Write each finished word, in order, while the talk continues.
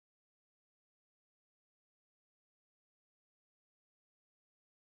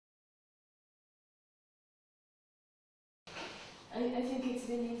I think it's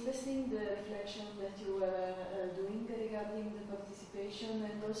really interesting, the reflection that you were doing regarding the participation,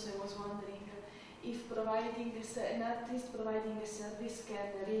 and also I was wondering if providing an artist providing a service can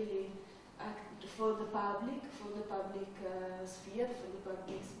really act for the public sphere, for the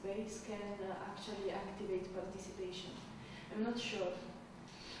public space, can actually activate participation. I'm not sure.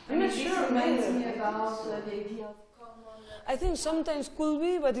 I'm not sure. This reminds me about the idea of common. I think sometimes could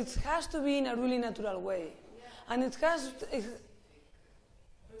be, but it has to be in a really natural way, and it has. For example,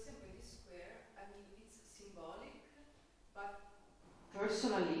 this square, I mean, it's symbolic, but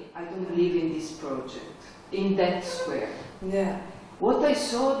personally, I don't believe in this project, in that square. Yeah. What I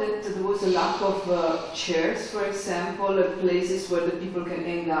saw that there was a lack of chairs, for example, places where the people can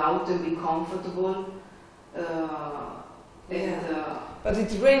hang out and be comfortable. But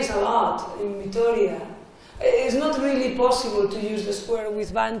it rains a lot in Vitoria. It's not really possible to use the square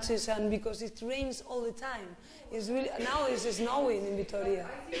with benches, and because it rains all the time. It's really, now it's snowing in Vitoria. I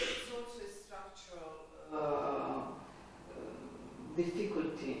think it's also a structural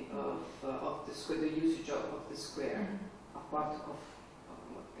difficulty of the square, the usage of the square. A part of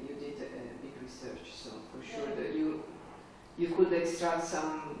you did a big research, so for sure that you could extract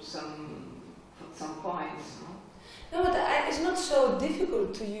some points. No, but it's not so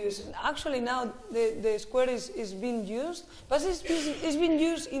difficult to use. Actually, now the square is being used, but it's being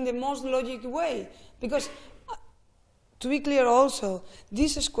used in the most logical way. Because, to be clear also,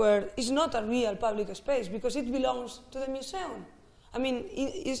 this square is not a real public space because it belongs to the museum. I mean,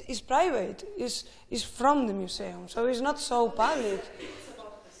 it's private, it's from the museum, so it's not so public. It's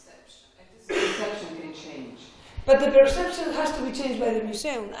about perception, and this perception can change. But the perception has to be changed by the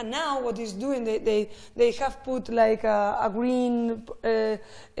museum, and now what it's doing, they have put like a green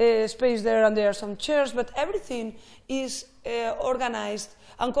space there, and there are some chairs, but everything is organized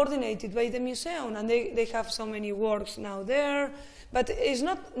and coordinated by the museum, and they have so many works now there, but it's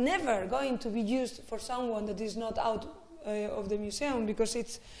not never going to be used for someone that is not out of the museum, because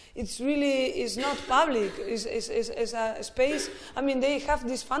it's not public. It's a space. I mean, they have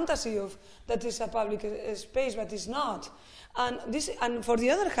this fantasy of that is a public space, but it's not. And for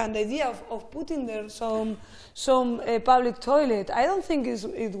the other hand, the idea of putting there some public toilet, I don't think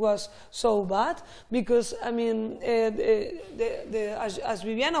it was so bad, because I mean, as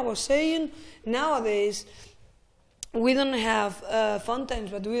Viviana was saying, nowadays we don't have fountains,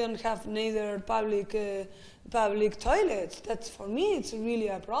 but we don't have neither public toilets. That's, for me, it's really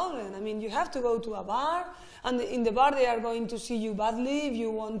a problem. I mean, you have to go to a bar, and in the bar they are going to see you badly if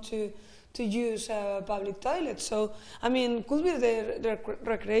you want to use a public toilet. So, I mean, could be the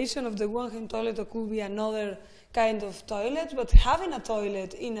recreation of the one-hand toilet, or could be another kind of toilet, but having a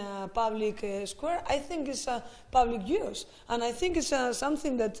toilet in a public square, I think is a public use. And I think it's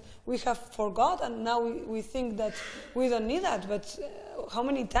something that we have forgot, and now we think that we don't need that. But how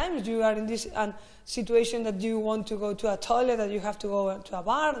many times you are in this situation that you want to go to a toilet, that you have to go to a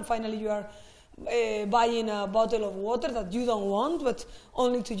bar, and finally you are buying a bottle of water that you don't want, but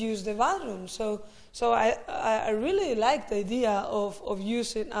only to use the bathroom. So I really like the idea of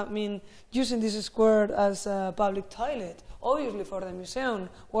using this square as a public toilet. Obviously, for the museum,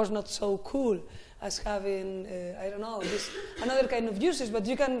 was not so cool as having I don't know, this another kind of uses. But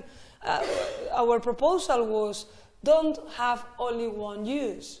you can. Our proposal was, don't have only one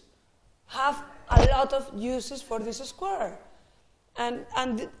use. Have a lot of uses for this square. And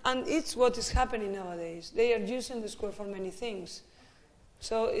it's what is happening nowadays. They are using the square for many things.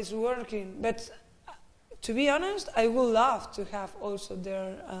 So it's working. But to be honest, I would love to have also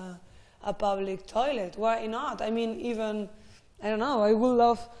there a public toilet. Why not? I mean, even, I don't know, I would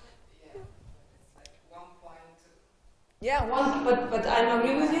love... Yeah, it's like 1 point. Yeah, but I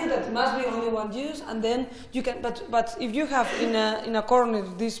agree with you that it must be only one use, and then you can, but if you have in a corner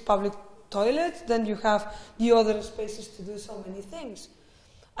this public toilet, then you have the other spaces to do so many things.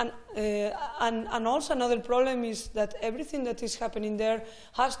 And also another problem is that everything that is happening there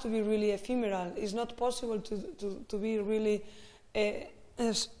has to be really ephemeral. It's not possible to be really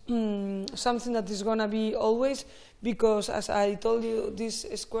something that is going to be always, because as I told you, this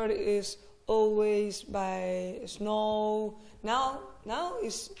square is always by snow. Now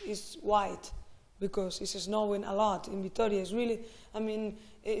it's white because it's snowing a lot in Vitoria. It's really, I mean,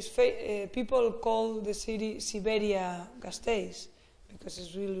 people call the city Siberia Gasteiz because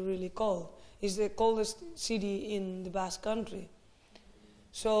it's really, really cold. It's the coldest city in the Basque Country.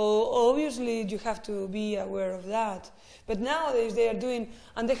 So obviously you have to be aware of that. But nowadays they are doing,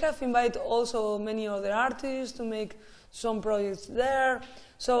 and they have invited also many other artists to make some projects there.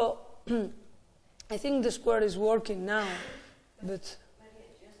 So I think the square is working now. But just to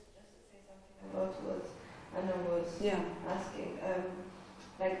say something about what Anna was asking.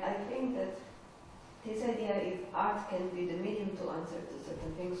 Like, I think that this idea, if art can be the medium to answer to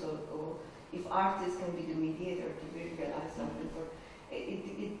certain things, or if artists can be the mediator to realize something,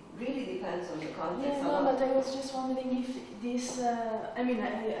 it really depends on the context. Yeah, no, but I was just wondering if this, I mean,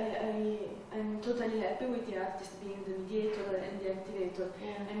 I'm totally happy with the artist being the mediator and the activator.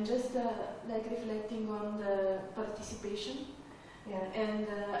 Yeah. I'm just like reflecting on the participation. Yeah. And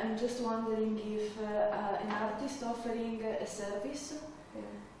I'm just wondering if an artist offering a service,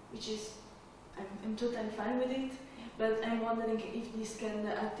 which is, I'm totally fine with it, but I'm wondering if this can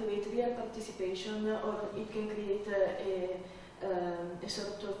activate real participation, or it can create a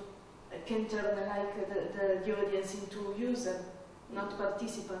sort of, can turn like the audience into user, not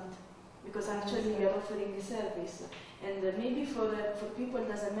participant, because actually we are offering a service. And maybe for people it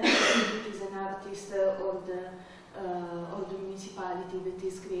doesn't matter if it is an artist or the municipality that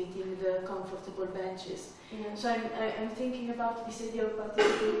is creating the comfortable benches. Yeah. So I'm thinking about this idea of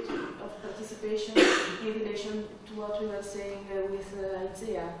participation in relation to what we were saying with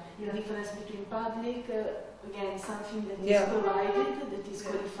Isaiah, the difference between public, again, something that is provided, that is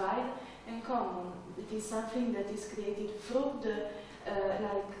qualified, and common, that is something that is created through the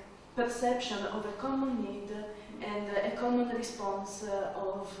like perception of a common need and a common response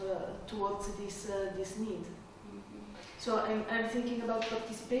towards this need. So I'm thinking about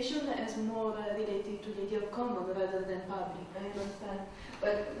participation as more related to the idea of common rather than public. I understand.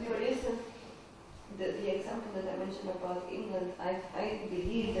 But for instance, the example that I mentioned about England, I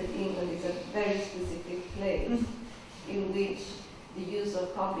believe that England is a very specific place in which the use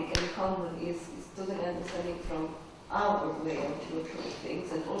of public and common is totally understanding from our way of looking at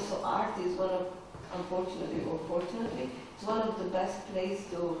things. And also art is one of, unfortunately or fortunately, it's one of the best places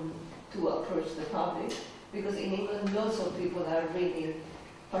to approach the public. Because in England, lots of people are really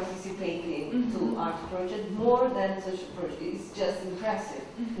participating to art projects more than social projects. It's just impressive.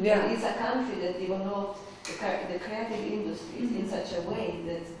 Yeah. It's a country that developed the creative industries in such a way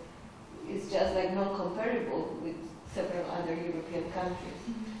that it's just like non-comparable with several other European countries.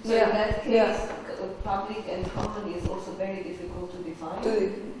 So in that case, public and common is also very difficult to define.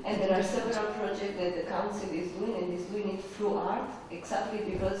 And there are several projects that the council is doing, and is doing it through art, exactly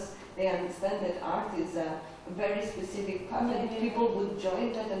because they understand that art is a very specific public. People would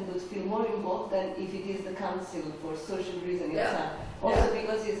join that and would feel more involved than if it is the council for social reasons. Also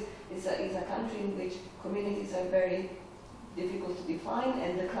because it's a country in which communities are very difficult to define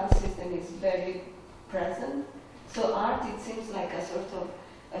and the class system is very present. So art, it seems like a sort of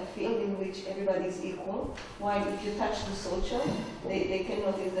a field in which everybody is equal, while if you touch the social, they can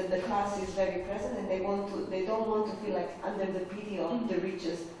notice that the class is very present and they don't want to feel like under the pity of the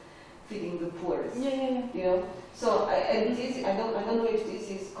richest feeding the poorest. You know. So I don't know if this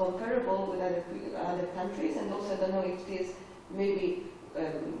is comparable with other countries, and also I don't know if this maybe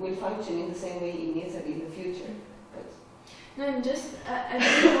will function in the same way in Italy in the future. But no, I'm just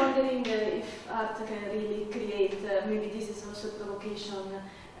wondering if art can really create. Maybe this is also provocation.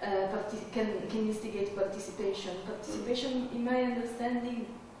 Can instigate participation. Participation, in my understanding,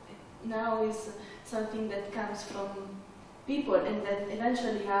 now is something that comes from people, and that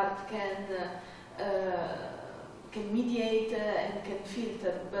eventually art can mediate and can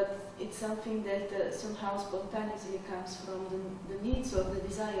filter, but it's something that somehow spontaneously comes from the needs or the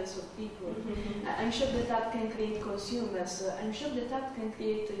desires of people. I'm sure that art can create consumers. I'm sure that art can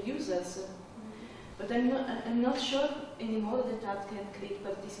create users. But I'm not sure anymore that art can create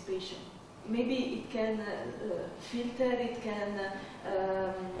participation. Maybe it can filter, it can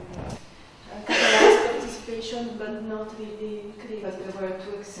catalyze participation, but not really create. But there were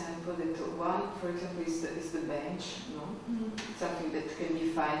two examples. One, for example, is the bench, no? Something that can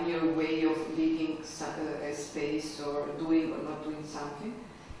define your way of living a space or doing or not doing something.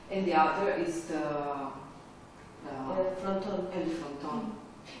 And the other is the fronton.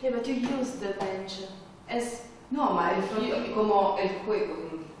 Yeah, but you use the bench as... No, ma como el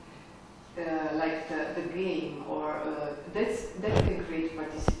juego, like the game, or that can create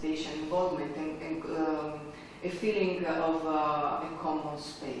participation, involvement, and a feeling of a common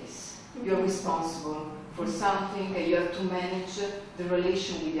space. You're responsible for something, and you have to manage the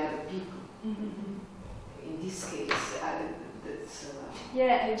relation with the other people. In this case, that's...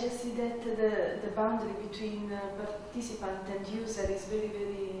 Yeah, I just see that the boundary between participant and user is very,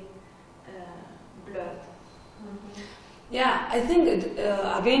 very blurred. Yeah, I think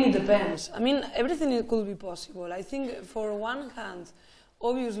again it depends. I mean, everything could be possible. I think for one hand,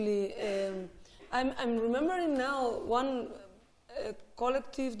 obviously, I'm remembering now one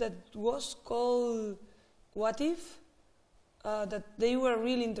collective that was called What If, that they were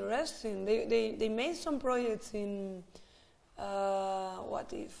really interested in. They made some projects in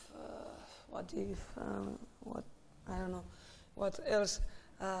what I don't know what else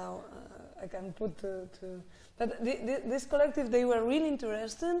I can put to but this collective, they were really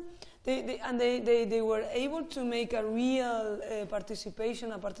interested. They were able to make a real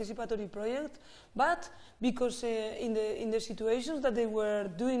participation, a participatory project, but because in the situations that they were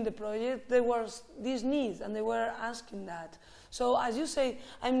doing the project, there was this need, and they were asking that. So, as you say,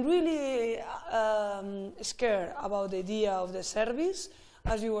 I'm really scared about the idea of the service,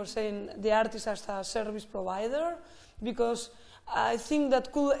 as you were saying, the artist as a service provider, because I think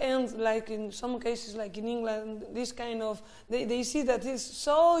that could end, like in some cases, like in England, this kind of, they see that it's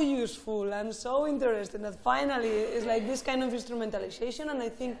so useful and so interesting that finally it's like this kind of instrumentalization, and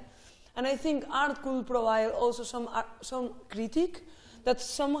I think art could provide also some critique that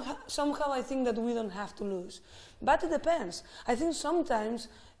somehow I think that we don't have to lose. But it depends. I think sometimes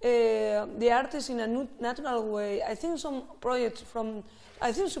the artist in a natural way, I think some projects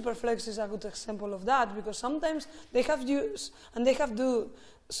I think Superflex is a good example of that, because sometimes they have used and they have do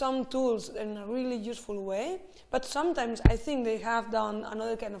some tools in a really useful way, but sometimes I think they have done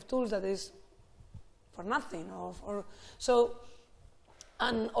another kind of tools that is for nothing, or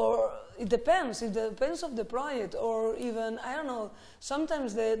it depends of the project, or even, I don't know,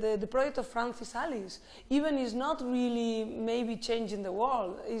 sometimes the project of Francis Alice even is not really maybe changing the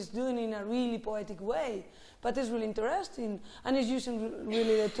world, is doing it in a really poetic way, but it's really interesting, and it's using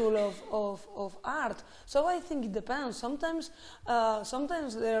really the tool of art. So I think it depends. Sometimes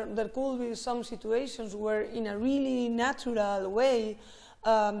there could be some situations where in a really natural way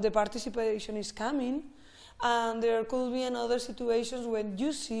the participation is coming, and there could be another situations when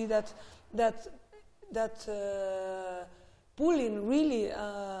you see that pulling really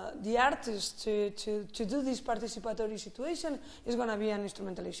the artist to do this participatory situation is going to be an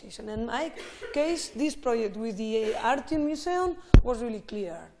instrumentalization. In my case, this project with the Art Museum was really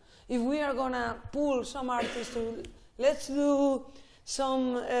clear. If we are going to pull some artists to, let's do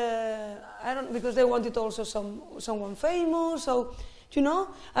some, because they wanted also someone famous, so, you know,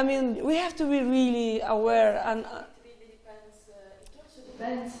 I mean, we have to be really aware. And it really depends. It also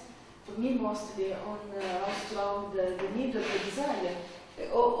depends, for me, mostly on how strong the need or the desire.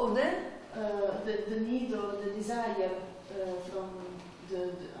 Of the need or the desire from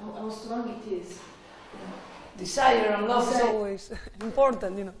how strong it is. Desire and love is always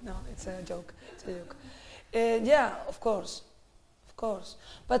important, you know. No, it's a joke. It's a joke. Yeah, of course.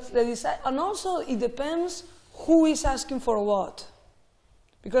 But the desire, and also it depends who is asking for what.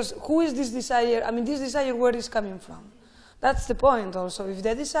 Because who is this desire? I mean, this desire, where is coming from? That's the point also. If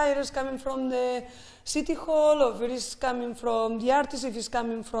the desire is coming from the city hall, or if it is coming from the artist, if it's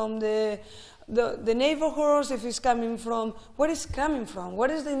coming from the neighborhoods, if it's coming from, where is coming from? Where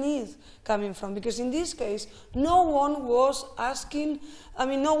is the need coming from? Because in this case, no one was asking, I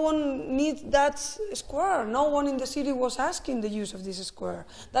mean, no one needs that square. No one in the city was asking the use of this square.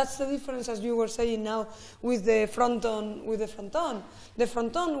 That's the difference, as you were saying now, with the fronton. The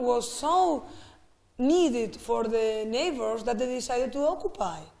fronton was so needed for the neighbors that they decided to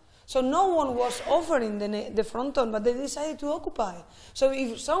occupy. So no one was offering the fronton, but they decided to occupy. So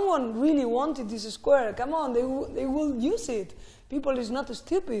if someone really wanted this square, come on, they will use it. People is not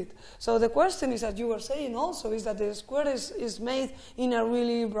stupid. So the question is, as you were saying also, is that the square is made in a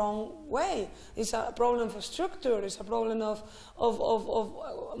really wrong way. It's a problem of structure. It's a problem of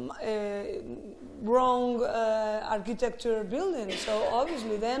wrong architecture building. So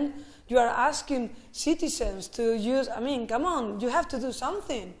obviously then you are asking citizens to use, I mean, come on, you have to do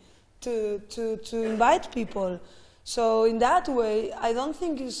something to invite people. So in that way, I don't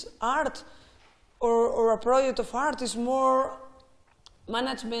think it's art or a project of art. Is more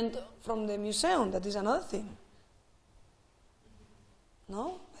management from the museum. That is another thing.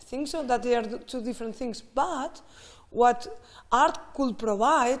 No? I think so, that they are two different things. But what art could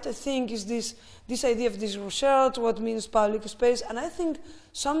provide, I think, is this idea of this research, what means public space, and I think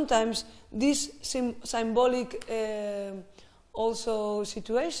sometimes this symbolic also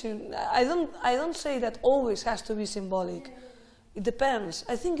situation. I don't say that always has to be symbolic. It depends.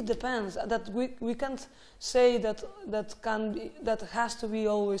 I think it depends. That we can't say that has to be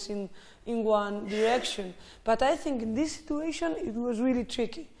always in one direction. But I think in this situation it was really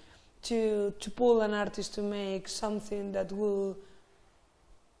tricky to pull an artist to make something that will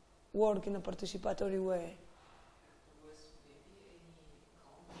work in a participatory way. Was maybe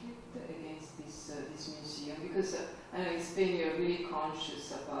any conflict against this museum? Because I know in Spain you're really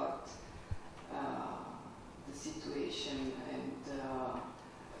conscious about the situation and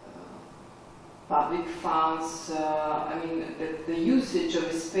public funds. I mean, the usage of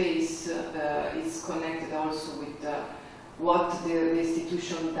a space is connected also with what the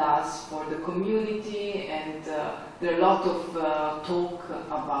institution does for the community, and there are a lot of talk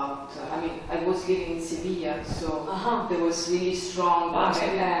about, I mean, I was living in Sevilla, so there was really strong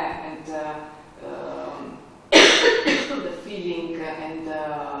and the feeling, and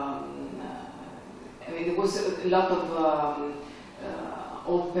I mean, there was a lot of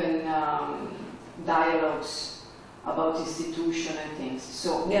open dialogues about institution and things.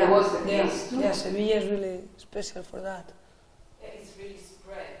 So there was the case too. Yeah, Sevilla is really special for that. It's really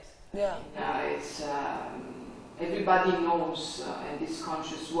spread. Yeah. It's everybody knows and is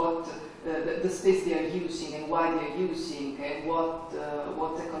conscious what the space they are using and why they are using, and what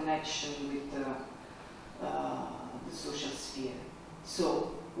the connection with the social sphere. So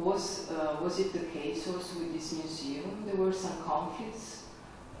was it the case also with this museum? There were some conflicts.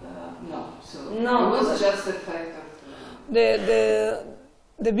 No. So no, it was just a fact of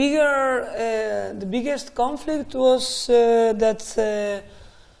the biggest conflict was that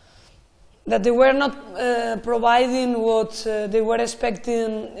they were not providing what they were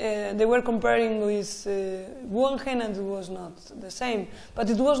expecting. They were comparing with Guggenheim, and it was not the same. But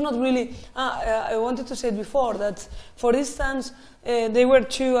it was not really. I wanted to say before that, for instance, there were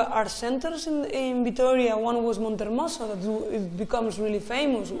two art centers in Vitoria. One was Montermoso, that it becomes really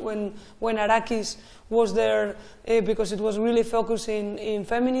famous when Arakis was there, because it was really focusing in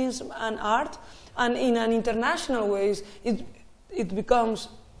feminism and art, and in an international ways it becomes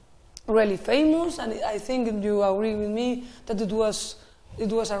really famous. And I think you agree with me that it was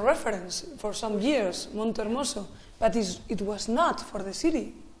a reference for some years, Montermoso, but it was not for the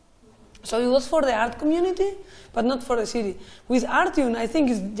city. So it was for the art community, but not for the city. With Artium, I think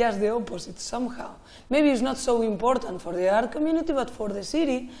it's just the opposite somehow. Maybe it's not so important for the art community, but for the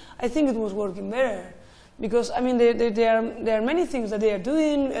city, I think it was working better. Because, I mean, there are many things that they are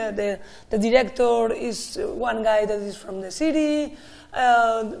doing. The director is one guy that is from the city.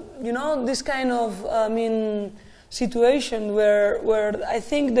 You know, this kind of, situation where I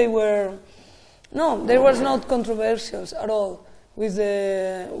think they were... No, there was not controversial at all with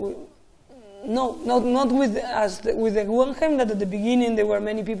the... No, not with the Guggenheim, that at the beginning there were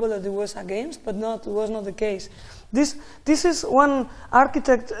many people that it was against, but it was not the case. This is one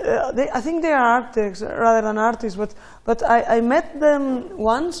architect. I think they are architects rather than artists, but I met them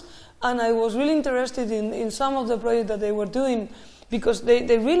once, and I was really interested in some of the projects that they were doing, because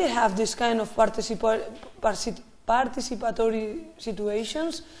they really have this kind of participatory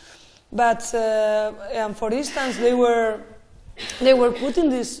situations. But for instance, they were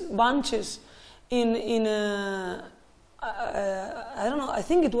putting these bunches in I don't know, I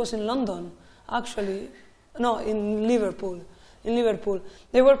think it was in London, actually. No, in Liverpool. In Liverpool.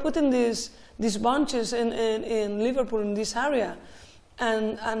 They were putting these bunches in Liverpool, in this area.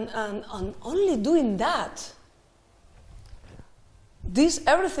 And only doing that,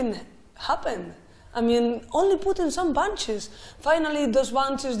 everything happened. I mean, only putting some bunches. Finally, those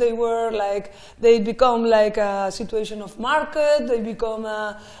bunches, they become like a situation of market. They become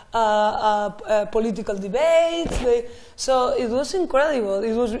a political debate. So it was incredible.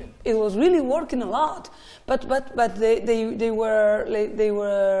 It was really working a lot. But they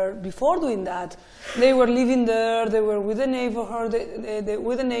were before doing that. They were living there. They were with the neighborhood.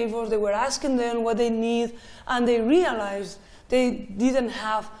 With the neighbors, they were asking them what they need, and they realized they didn't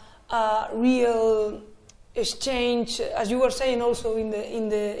have real exchange, as you were saying, also in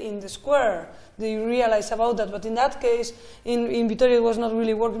the square. They realized about that, but in that case, in Vitoria, it was not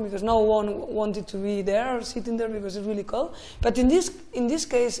really working because no one wanted to be there or sitting there because it's really cold. But in this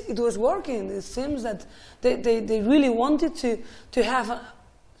case, it was working. It seems that they really wanted to have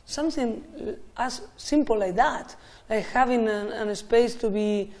something as simple like that, like having a space to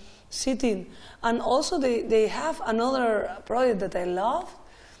be sitting. And also, they have another project that I love.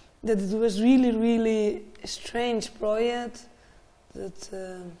 That it was really, really a strange project that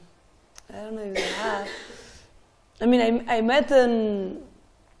I don't know if they have. I mean, I met them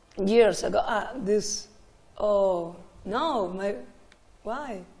years ago.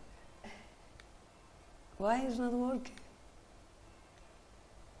 Why? Why is not working?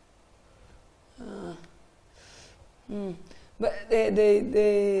 But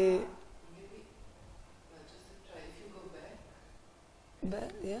they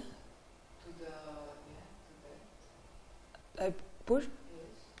But yeah. To that. I push.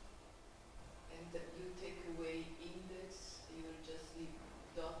 Yes. And you take away index. You will just leave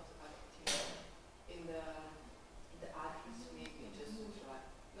dot active in the address. Maybe just try.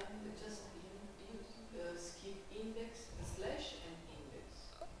 No, just use skip index / and index.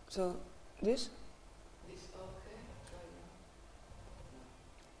 So this.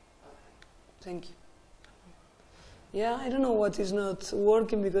 Thank you. Yeah, I don't know what is not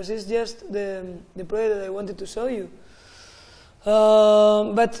working because it's just the project that I wanted to show you.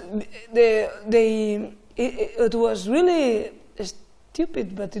 But it was really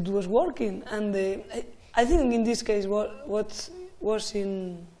stupid, but it was working. And I think in this case, what was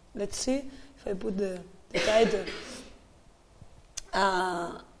in, let's see if I put the title.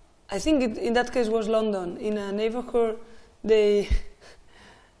 I think in that case was London. In a neighborhood, they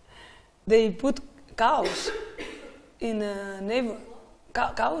put cows in a neighbor.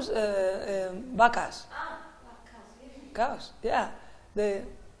 Cows, vacas. Cows, yeah.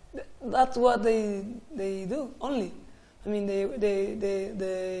 That's what they do only. I mean,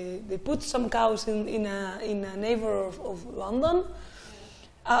 they put some cows in a neighbor of London.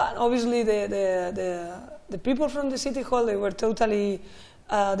 Obviously, the people from the city hall, they were totally.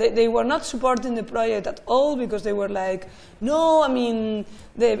 They were not supporting the project at all because they were like, no, I mean,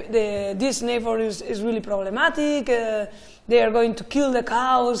 this neighbor is really problematic. They are going to kill the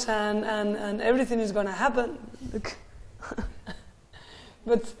cows and everything is going to happen.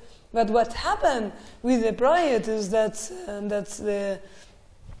 But what happened with the project is that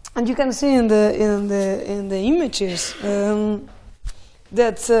and you can see in the images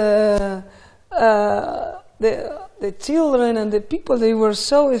that the children and the people, they were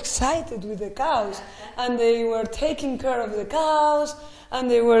so excited with the cows, and they were taking care of the cows, and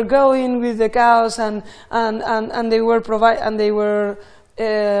they were going with the cows, and they were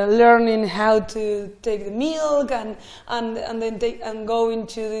learning how to take the milk and then go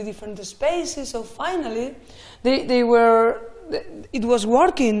into the different spaces. So finally, it was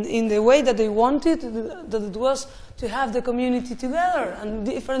working in the way that they wanted. That it was to have the community together and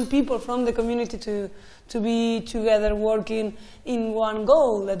different people from the community to be together working in one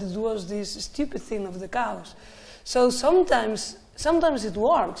goal. That it was this stupid thing of the cows. So sometimes it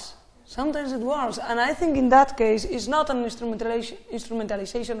works. Sometimes it works, and I think in that case it's not an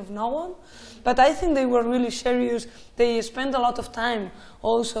instrumentalization of no one, but I think they were really serious. They spent a lot of time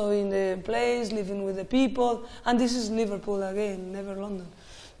also in the place, living with the people, and this is Liverpool again, never London.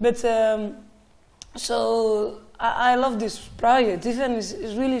 But so I love this project. Even it's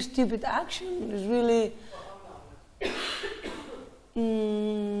really stupid action. It's really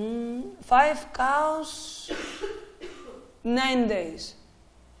 5 cows, 9 days.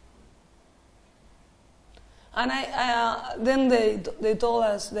 And then they told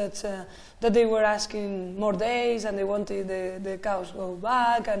us that they were asking more days and they wanted the cows go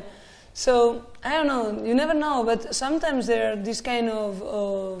back. And so I don't know. You never know. But sometimes there are this kind of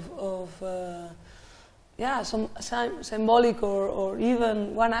some symbolic or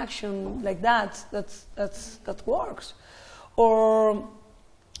even one action like that works. Or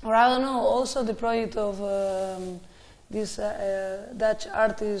I don't know. Also the project of this Dutch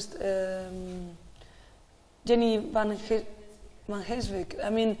artist. Jenny van Heeswijk. I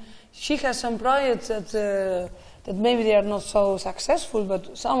mean, she has some projects that maybe they are not so successful,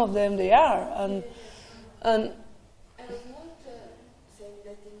 but some of them they are. And I was not saying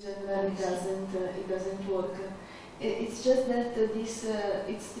that in general it doesn't work. It's just that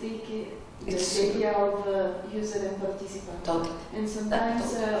it's tricky. The idea of user and participant. Totally. And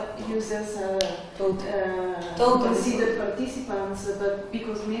sometimes users are totally considered participants, but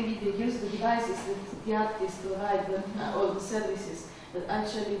because maybe they use the devices that the artists provide, all the services, but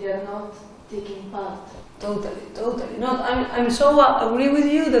actually they are not taking part. Totally. No, I'm so agree with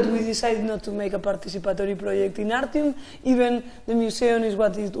you that we decided not to make a participatory project in Artium. Even the museum is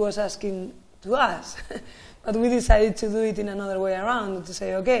what it was asking to us. But we decided to do it in another way around, to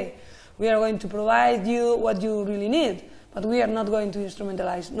say, okay, we are going to provide you what you really need, but we are not going to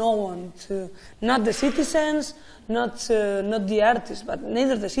instrumentalize no one, not the citizens, not the artists, but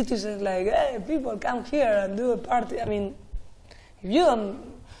neither the citizens, like, hey, people come here and do a party. I mean, if you don't...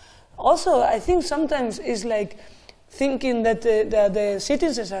 Also, I think sometimes it's like thinking that the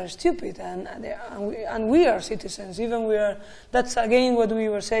citizens are stupid, and we are citizens, even we are... That's again what we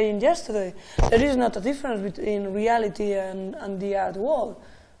were saying yesterday. There is not a difference between reality and the art world.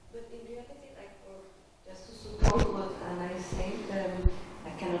 What Anna is saying,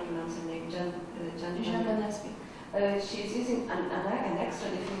 I cannot pronounce her name, she's using an extra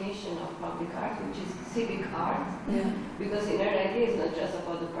definition of public art, which is civic art, because in her idea it's not just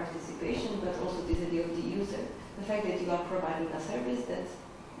about the participation, but also this idea of the user. The fact that you are providing a service that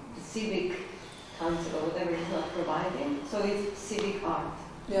the civic council or whatever is not providing, so it's civic art.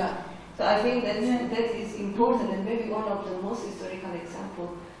 Yeah. So I think that is important, and maybe one of the most historical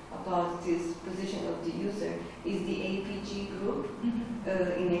examples about this position of the user is the APG group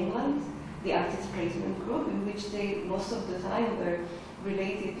in England, the artist placement group, in which they most of the time were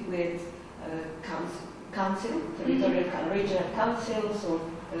related with territorial regional councils or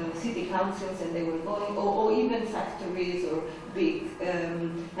city councils, and they were going, or even factories or big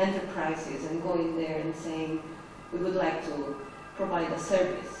enterprises, and going there and saying, we would like to provide a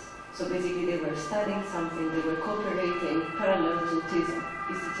service. So basically they were studying something, they were cooperating parallel to these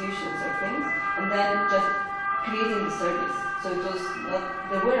institutions or things, and then just creating the service. So it was not,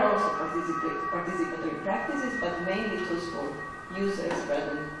 there were also participatory practices, but mainly it was for users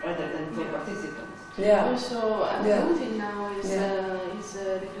rather than for participants. Yeah. Also, Arteuti now is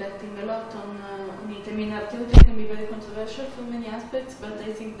reflecting a lot on it. I mean, Arteuti can be very controversial for many aspects, but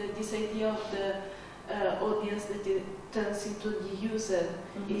I think that this idea of the audience that it turns into the user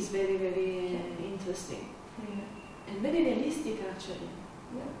is very, very interesting. And very realistic, actually.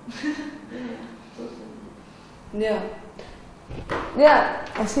 Yeah. Yeah,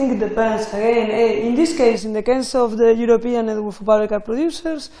 I think it depends. Again, in this case, in the case of the European Network for Public Art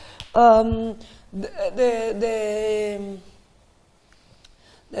Producers, the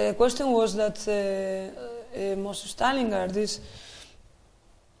question was that Moshe Stallinger, this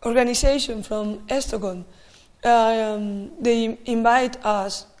organization from Stockholm, they invite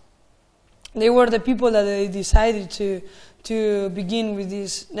us. They were the people that they decided to begin with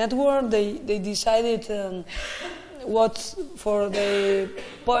this network. They decided what for the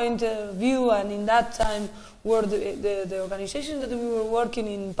point of view, and in that time were the organizations that we were working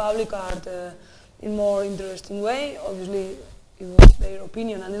in public art in more interesting way. Obviously, it was their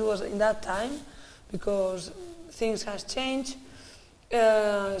opinion, and it was in that time because things has changed.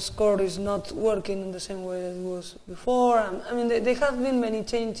 SCORE is not working in the same way that it was before. I mean, there have been many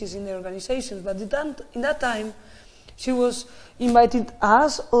changes in the organizations, but in that time, she was inviting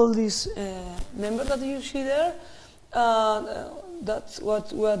us, all these members that you see there. That's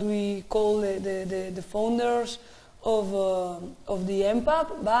what we call the founders of the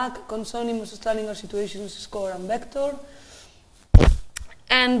MPAP, BAC, Consonni, Stallinger, Situations, SCORE, and Vector.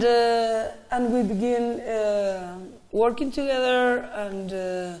 And we begin working together,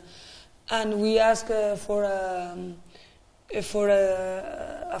 and we ask for a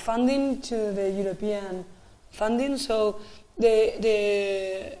funding to the European funding. So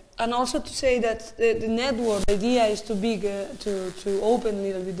and also to say that the network, the idea is too big to open a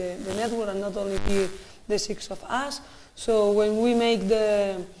little bit the network and not only be the six of us. So when we make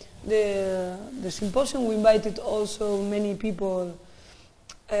the symposium, we invited also many people,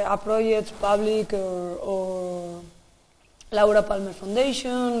 a project, public or Laura Palmer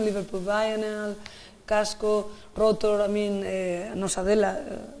Foundation, Liverpool Biennial, Casco, Rotor, I mean,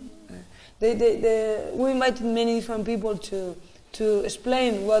 Nosadella. We invited many different people to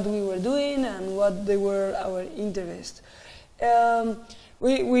explain what we were doing and what they were our interests.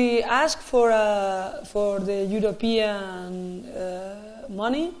 We asked for the European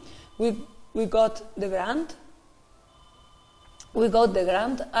money. We got the grant.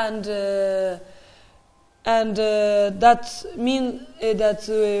 And that means that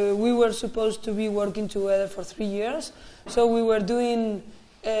we were supposed to be working together for 3 years. So we were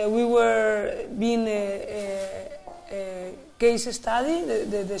being a case study.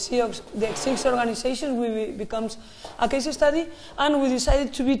 The six organizations becomes a case study, and we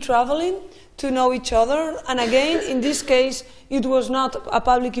decided to be traveling to know each other. And again, in this case, it was not a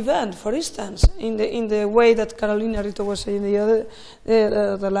public event. For instance, in the way that Carolina Rito was saying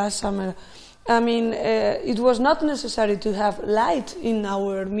the last summer. I mean, it was not necessary to have light in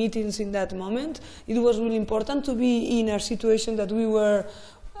our meetings in that moment. It was really important to be in a situation that we were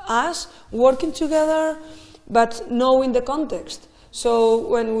us working together, but knowing the context. So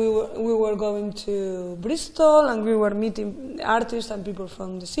when we were going to Bristol and we were meeting artists and people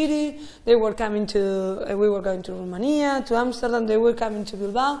from the city, they were coming to. We were going to Romania, to Amsterdam. They were coming to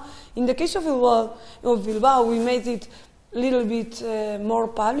Bilbao. In the case of Bilbao, we made it a little bit more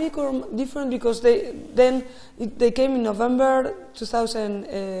public or different because they came in November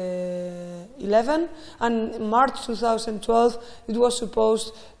 2011, and in March 2012 it was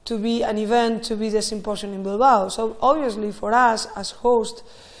supposed to be an event to be the symposium in Bilbao. So obviously for us as host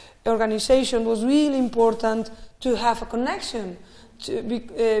organization was really important to have a connection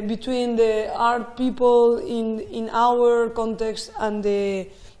between the art people in our context and the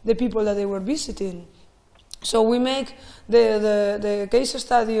people that they were visiting. So we make the case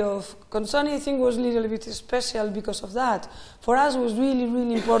study of Consonni, I think, was a little bit special because of that. For us, it was really,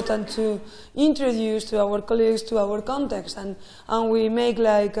 really important to introduce to our colleagues to our context, and we make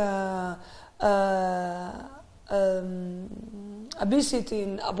like a visit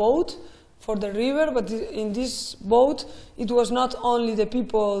in a boat for the river, but in this boat, it was not only the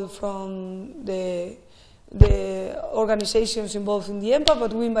people from the the organizations involved in the EMPA,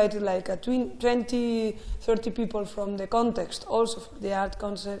 but we invited like 20, 30 people from the context, also for the art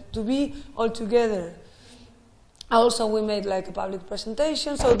concept, to be all together. Also, we made like a public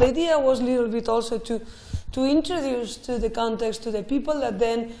presentation. So the idea was a little bit also to introduce to the context to the people that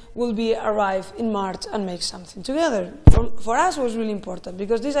then will be arrive in March and make something together. For us, it was really important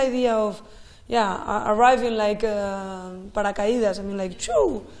because this idea of arriving like paracaídas. I mean, like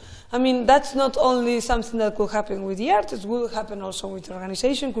choo. I mean, that's not only something that could happen with the artists, it will happen also with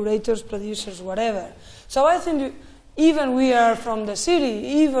organization, curators, producers, whatever. So I think even we are from the city,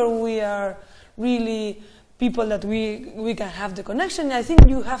 even we are really people that we can have the connection, I think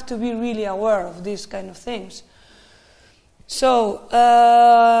you have to be really aware of these kind of things. So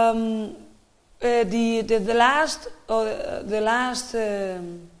the last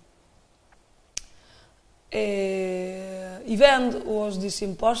event was the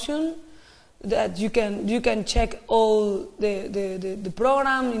symposium that you can check all the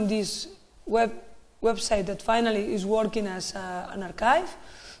program in this website that finally is working as an archive.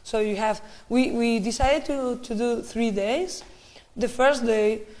 So you have we decided to do 3 days. The first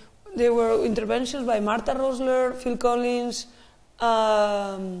day there were interventions by Martha Rosler, Phil Collins,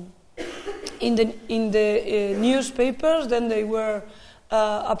 in the newspapers. Then they were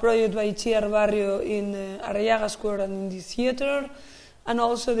a project by Chiar Barrio in Arriaga Square and in the theater, and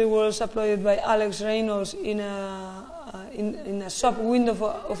also there was a project by Alex Reynolds in a shop window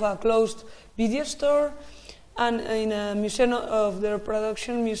of a closed video store, and in a museum of their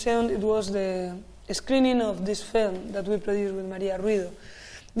production museum it was the screening of this film that we produced with Maria Ruido.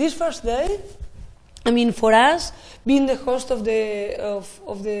 This first day, I mean, for us, being the host of the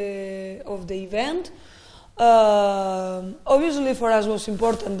event, obviously for us was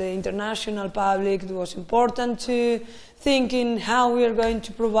important the international public. It was important to thinking how we are going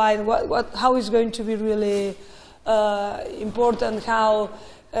to provide how is going to be really important, how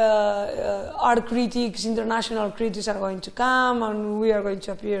art critics, international critics are going to come, and we are going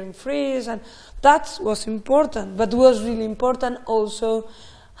to appear in Frieze, and that was important. But it was really important also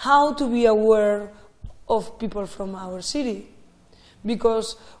how to be aware of people from our city.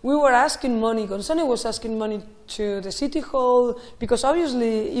 Because we were asking money, Consonni was asking money to the city hall, because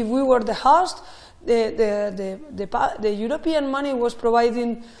obviously if we were the host, the European money was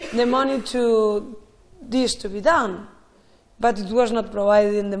providing the money to this to be done, but it was not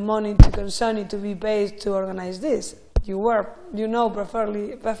providing the money to Consonni to be paid to organize this. You know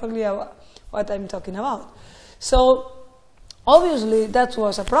perfectly what I'm talking about. So obviously that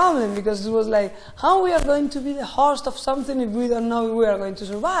was a problem, because it was like, how we are going to be the host of something if we don't know if we are going to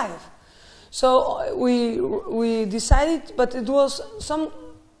survive? So we decided, but it was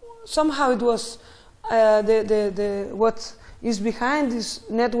somehow it was what is behind this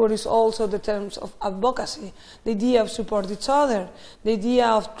network is also the terms of advocacy, the idea of support each other, the idea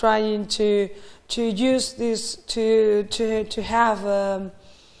of trying to use this to have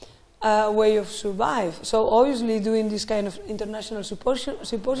a way of survive. So obviously doing this kind of international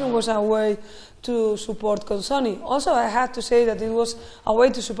symposium was a way to support Consonni. Also I have to say that it was a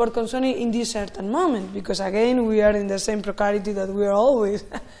way to support Consonni in this certain moment, because again we are in the same precarity that we are always.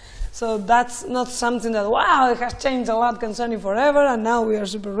 So that's not something that, wow, it has changed a lot, Consonni forever, and now we are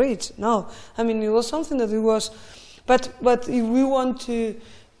super rich. No, I mean, it was something that it was, but if we want to,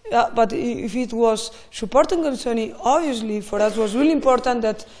 but if it was supporting Consonni, obviously for us was really important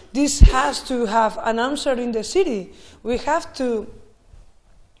that this has to have an answer in the city. We have to,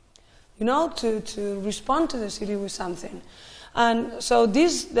 to respond to the city with something. And so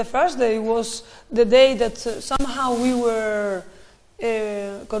the first day was the day that somehow we were,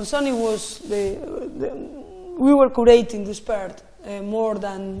 Consonni was we were curating this part more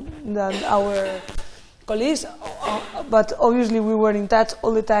than our colleagues, but obviously we were in touch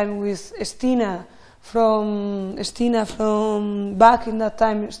all the time with Stina from back in that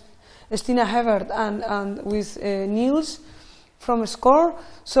time, Stina Hebert, and with Niels from SCORE.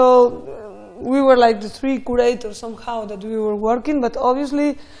 So we were like the 3 curators somehow that we were working, but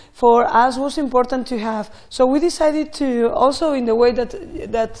obviously for us was important to have. So we decided to also, in the way that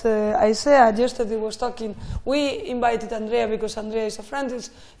Isaiah yesterday was talking, we invited Andrea because Andrea is a friend.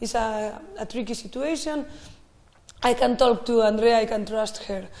 It's a tricky situation. I can talk to Andrea, I can trust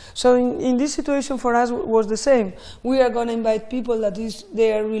her. So in this situation for us was the same. We are going to invite people that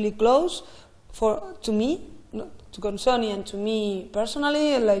they are really close to me, to Consonni and to me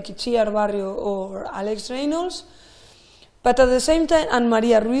personally, like Chiar Barrio or Alex Reynolds, but at the same time, and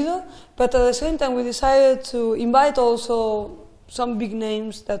Maria Ruido, but at the same time we decided to invite also some big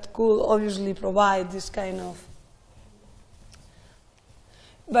names that could obviously provide this kind of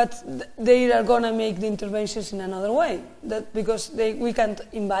but they are gonna make the interventions in another way. That because we can't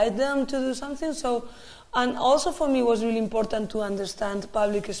invite them to do something. So, and also for me it was really important to understand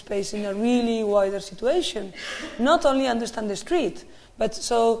public space in a really wider situation, not only understand the street, but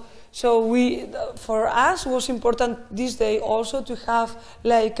so for us it was important this day also to have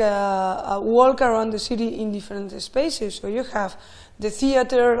like a walk around the city in different spaces. So you have the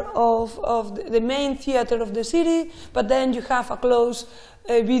theater of the main theater of the city, but then you have a close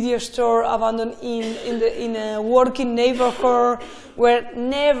video store abandoned in a working neighborhood where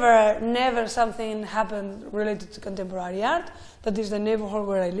never something happened related to contemporary art. That is the neighborhood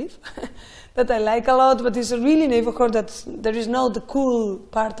where I live, that I like a lot, but it's a really neighborhood that there is not the cool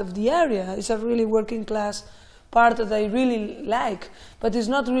part of the area. It's a really working class part that I really like, but it's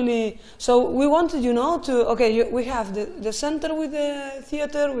not really. So we wanted, we have the center with the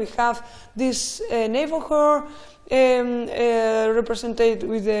theater, we have this neighborhood represented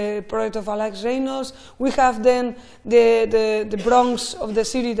with the project of Alex Reynolds. We have then the Bronx of the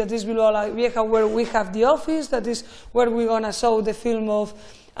city that is below La Vieja, where we have the office, that is where we're going to show the film of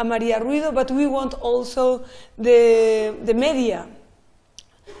Maria Ruido, but we want also the media.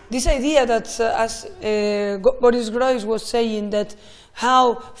 This idea that, as Boris Groys was saying, that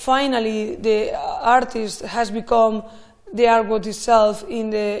how finally the artist has become the artwork itself in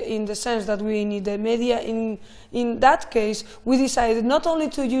the sense that we need the media. In that case, we decided not only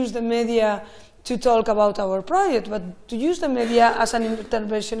to use the media to talk about our project, but to use the media as an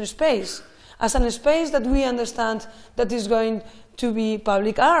intervention space, as a space that we understand that is going to be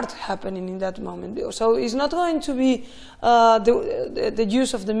public art happening in that moment. So it's not going to be the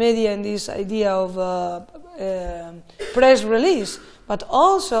use of the media in this idea of press release, but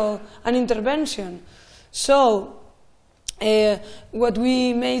also an intervention. So what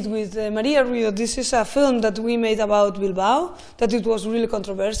we made with Maria Ruido, this is a film that we made about Bilbao, that it was really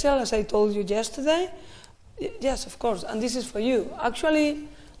controversial, as I told you yesterday. Yes, of course, and this is for you. Actually,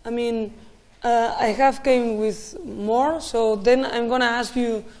 I mean, I have came with more, so then I'm going to ask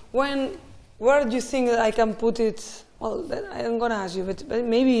you, where do you think that I can put it? Well, I'm going to ask you, but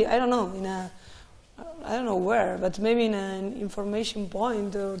maybe, I don't know, I don't know where, but maybe in an information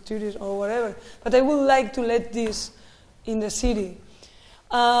point or tourist or whatever. But I would like to let this in the city.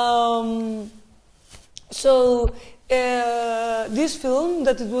 This film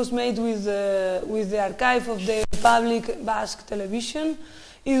that it was made with the archive of the public Basque television,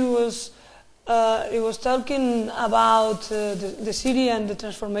 it was talking about the city and the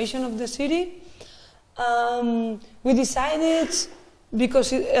transformation of the city. We decided,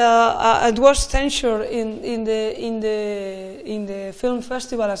 because it was censored in the film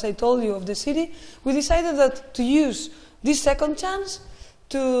festival, as I told you, of the city, we decided that to use this second chance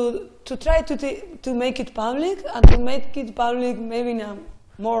to try to make it public, and to make it public maybe in a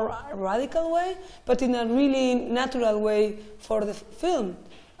more radical way, but in a really natural way for the film.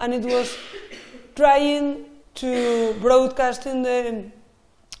 And it was trying to broadcast in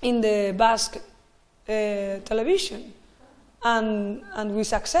the Basque television, and with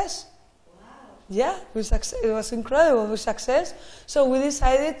success. Wow. Yeah, with success. It was incredible with success. So we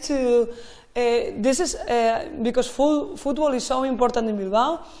decided to. This is because football is so important in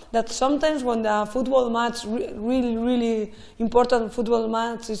Bilbao that sometimes when the football match, really important football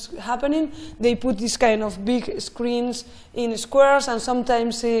match is happening, they put this kind of big screens in squares and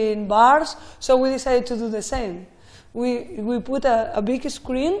sometimes in bars. So we decided to do the same. We put a big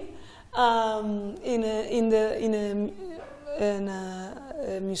screen in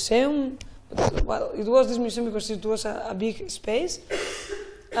a museum. Well, it was this museum because it was a big space.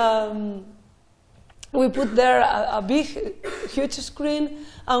 We put there a big, huge screen,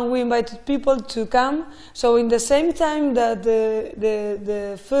 and we invited people to come. So in the same time that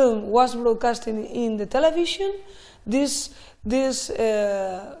the film was broadcasting in the television, this was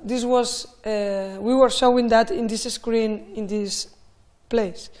we were showing that in this screen in this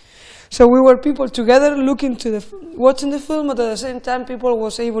place. So we were people together looking to watching the film, but at the same time people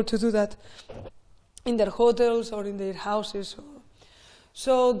was able to do that in their hotels or in their houses.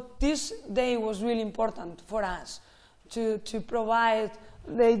 So this day was really important for us to provide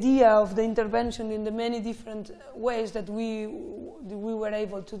the idea of the intervention in the many different ways that we were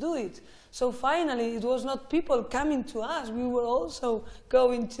able to do it. So finally, it was not people coming to us. We were also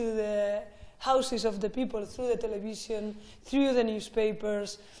going to the houses of the people through the television, through the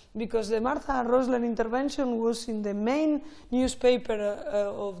newspapers, because the Martha Rosler intervention was in the main newspaper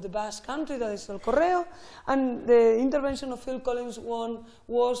of the Basque country, that is El Correo, and the intervention of Phil Collins one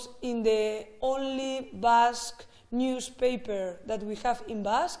was in the only Basque newspaper that we have in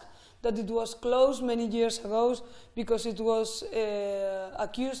Basque, that it was closed many years ago because it was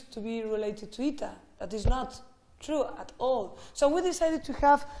accused to be related to ITA. That is not true at all. So we decided to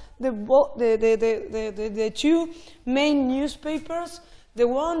have the two main newspapers, the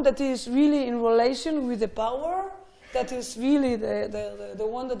one that is really in relation with the power, that is really the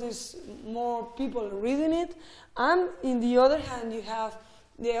one that is more people reading it, and in the other hand you have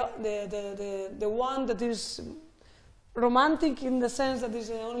the one that is romantic in the sense that is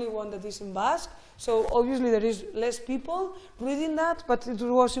the only one that is in Basque. So obviously there is less people reading that, but it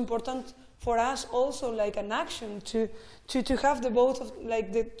was important for us also like an action to have the both of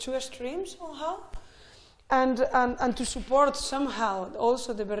like the two streams somehow, and to support somehow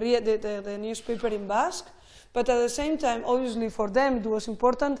also the newspaper in Basque. But at the same time, obviously for them it was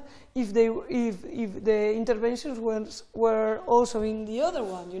important if the interventions were also in the other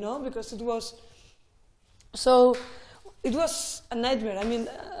one, you know, because it was a nightmare. I mean,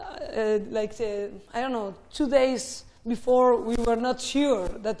 I don't know, 2 days before we were not sure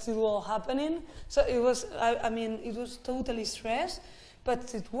that it was happening. So it was, I mean, it was totally stressed,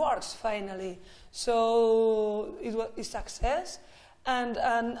 but it works finally. So it was a success, and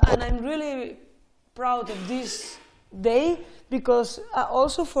I'm really proud of this day because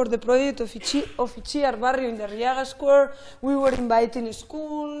also for the project of Itziar Barrio in the Arriaga Square, we were inviting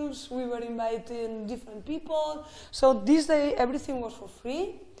schools, we were inviting different people. So this day everything was for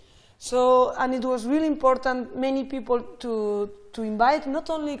free. So, and it was really important, many people to invite, not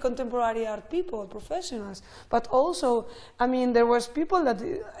only contemporary art people, professionals, but also, I mean, there was people that,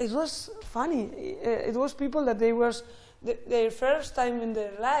 it was funny, it was people that they was, their first time in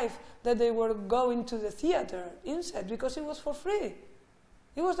their life that they were going to the theater inside because it was for free.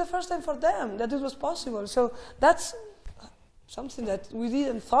 It was the first time for them that it was possible. So that's something that we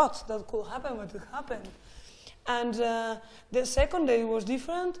didn't thought that could happen, but it happened. And the second day was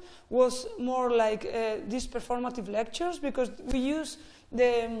different, was more like these performative lectures because we use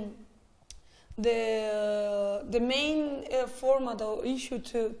the main format or issue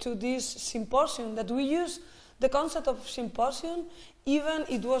to this symposium that we use the concept of symposium, even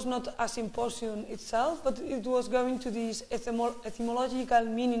it was not a symposium itself, but it was going to this etymological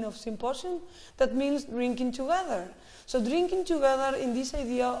meaning of symposium, that means drinking together. So drinking together in this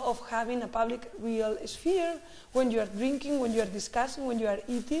idea of having a public real sphere when you are drinking, when you are discussing, when you are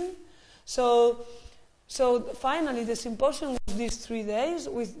eating. So finally the symposium was these 3 days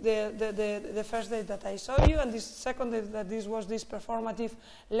with the first day that I saw you and this second day that this was these performative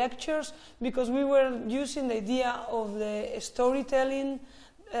lectures because we were using the idea of the storytelling,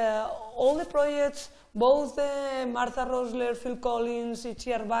 all the projects, both the Martha Rosler, Phil Collins,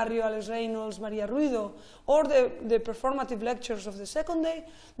 Itziar Barrio, Alex Reynolds, Maria Ruido, or the performative lectures of the second day,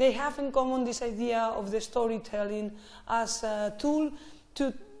 they have in common this idea of the storytelling as a tool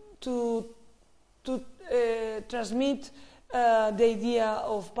to transmit the idea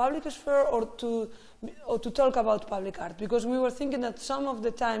of public sphere or to talk about public art, because we were thinking that some of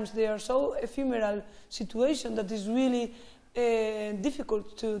the times they are so ephemeral situation that is really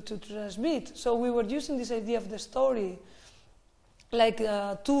difficult to transmit. So we were using this idea of the story like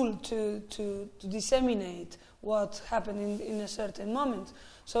a tool to disseminate what happened in a certain moment.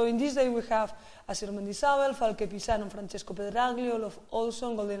 So in this day we have Asier Mendizabal, Falke Pisano, Francesco Pedraglio, Olof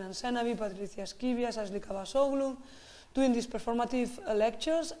Olson, Golden Ansenavi, Patricia Skivias, Asli Kabasoglu, doing these performative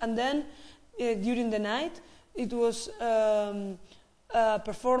lectures, and then during the night it was a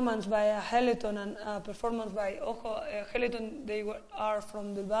performance by a Heleton and a performance by Ojo. Heleton, they are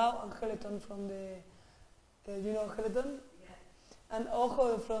from Bilbao, and Heleton from the, you know Heleton? Yeah. And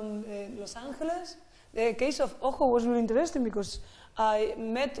Ojo from Los Angeles. The case of Ojo was really interesting because I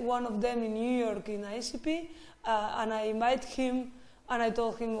met one of them in New York in ICP, and I invited him, and I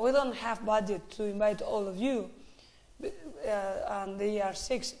told him, we don't have budget to invite all of you. And they are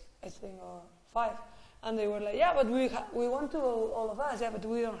 6, I think, or 5. And they were like, yeah, but we want to, all of us, yeah, but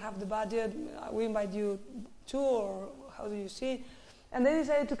we don't have the budget, we invite you too, or how do you see? And they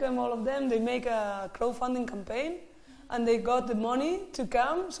decided to come, all of them. They make a crowdfunding campaign, and they got the money to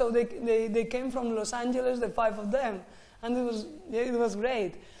come, so they came from Los Angeles, the 5 of them. And it was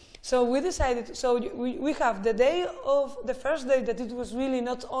great. So we decided, so we have the day of, the first day that it was really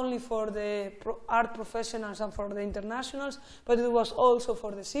not only for the art professionals and for the internationals, but it was also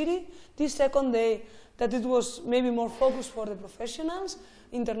for the city. This second day that it was maybe more focused for the professionals,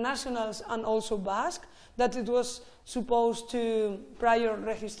 internationals and also Basque, that it was supposed to prior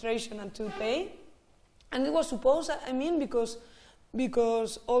registration and to pay. And it was supposed, I mean, because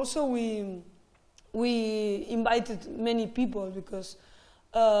also we invited many people because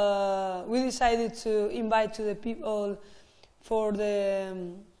we decided to invite to the people for the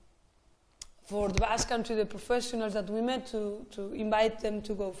for the Basque Country, the professionals that we met, to invite them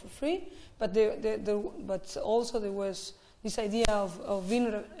to go for free, but but also there was this idea of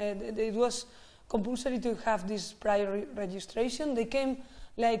being, it was compulsory to have this prior registration. They came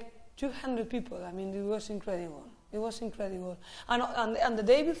like 200 people. I mean, it was incredible. It was incredible. And the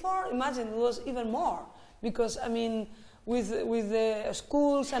day before, imagine, it was even more, because I mean, with the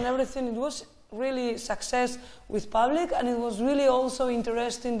schools and everything, it was really success with public, and it was really also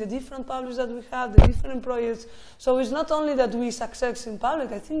interesting, the different publics that we have, the different projects. So it's not only that we success in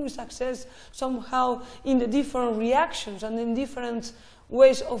public, I think we success somehow in the different reactions and in different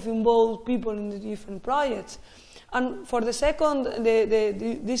ways of involve people in the different projects. And for the second,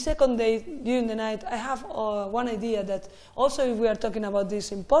 the second day during the night, I have one idea that also if we are talking about this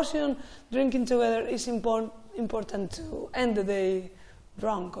symposium, drinking together is important to end the day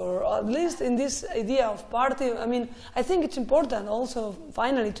drunk, or at least in this idea of party. I mean, I think it's important also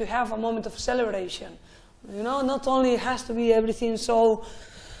finally to have a moment of celebration. You know, not only has to be everything so,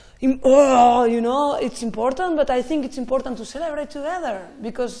 you know, it's important, but I think it's important to celebrate together,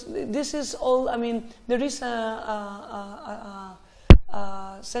 because this is all, I mean, there is a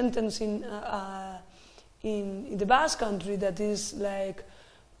sentence in the Basque Country that is like,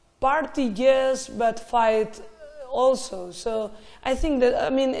 party yes, but fight also. So I think that, I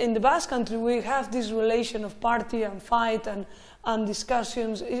mean, in the Basque Country we have this relation of party and fight and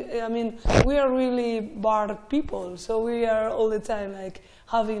discussions. I mean, we are really bar people, so we are all the time like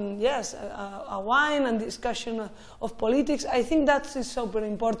having, yes, a wine and discussion of politics. I think that is super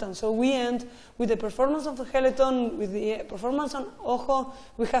important. So we end with the performance of the Skeleton, with the performance on Ojo.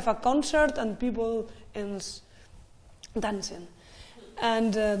 We have a concert and people ends dancing.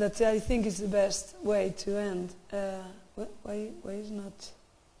 And that I think is the best way to end. Why is not?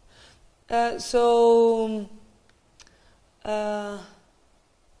 I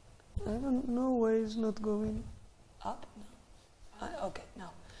don't know why it's not going up. No. Okay,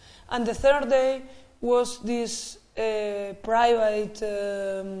 now. And the third day was this private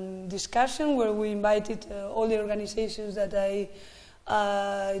discussion where we invited all the organizations that I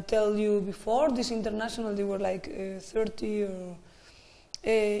tell you before. This international, they were like 30 or.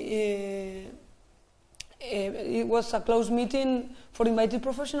 It was a closed meeting for invited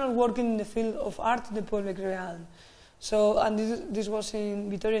professionals working in the field of art in the public realm. So, and this was in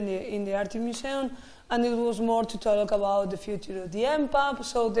Vitoria in the Art Museum, and it was more to talk about the future of the MPAP.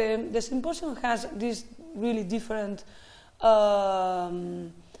 So the symposium has these really different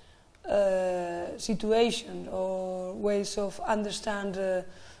situations or ways of understand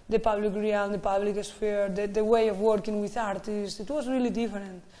the public realm, the public sphere, the way of working with artists. It was really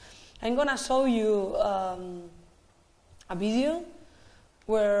different. I'm going to show you a video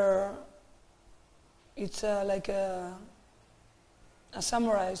where it's like a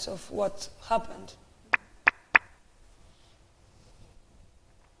summary of what happened.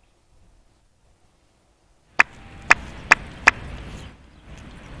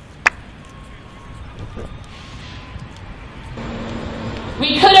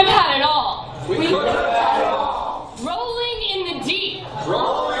 We could have had it all. We could have had it all. Rolling in the deep.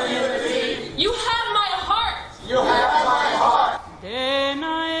 Rolling in the deep. You had my heart. You had my heart.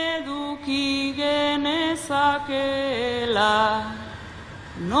 Dena eduki genezakela,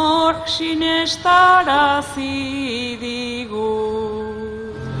 nork sinestarazi digu.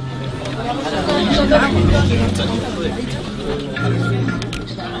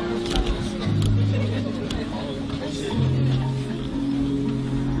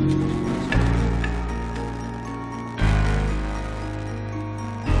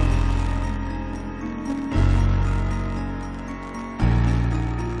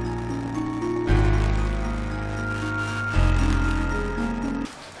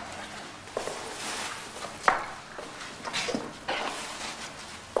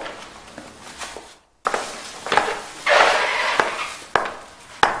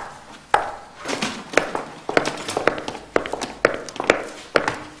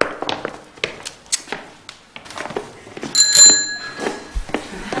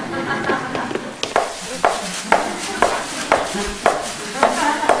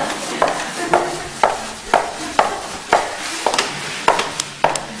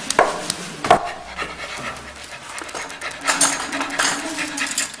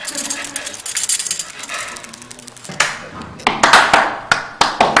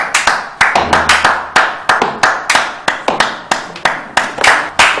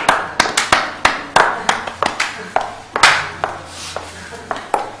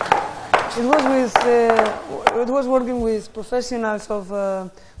 It was working with professionals of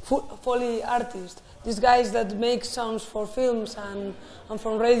Foley artists these guys that make sounds for films and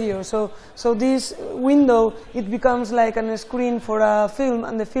for radio. So this window, it becomes like a screen for a film,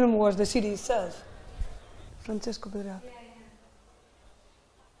 and the film was the city itself. Francesco Pedregal.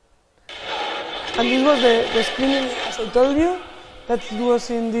 And this was the screening, as I told you, that was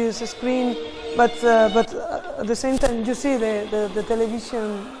in this screen, but at the same time you see the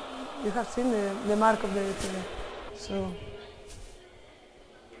television, you have seen the mark of the TV. So.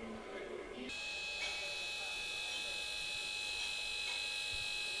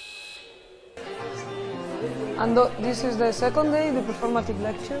 And this is the second day, the performative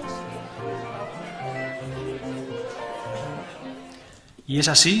lectures. Y es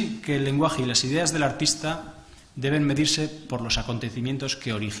así que el lenguaje y las ideas del artista deben medirse por los acontecimientos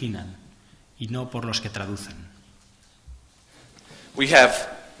que originan y no por los que traducen. We have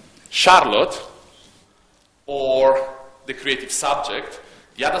Charlotte, or the creative subject.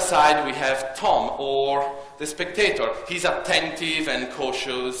 The other side we have Tom, or the spectator. He's attentive and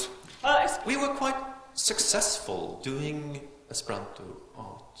cautious. We were quite successful doing Esperanto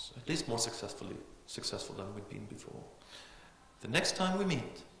art, at least more successful than we'd been before. The next time we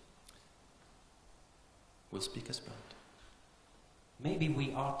meet, we'll speak Esperanto. Maybe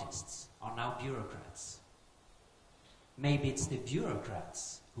we artists are now bureaucrats. Maybe it's the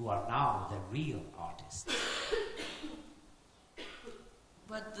bureaucrats who are now the real artists.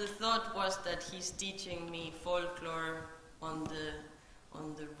 But the thought was that he's teaching me folklore on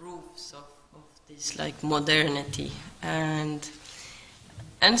the roofs of this like modernity, and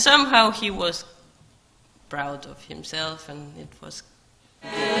somehow he was proud of himself, and it was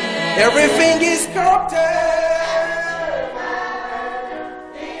everything is cocktail.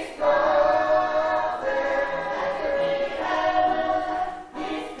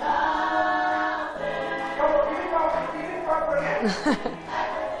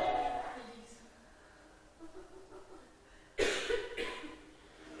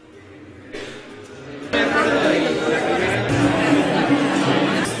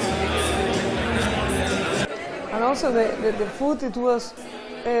 And also the food, it was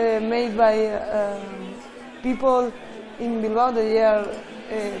made by people in Bilbao. They are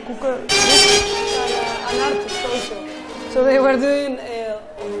cookers, an artist also. So they were doing,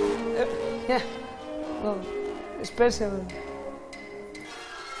 special.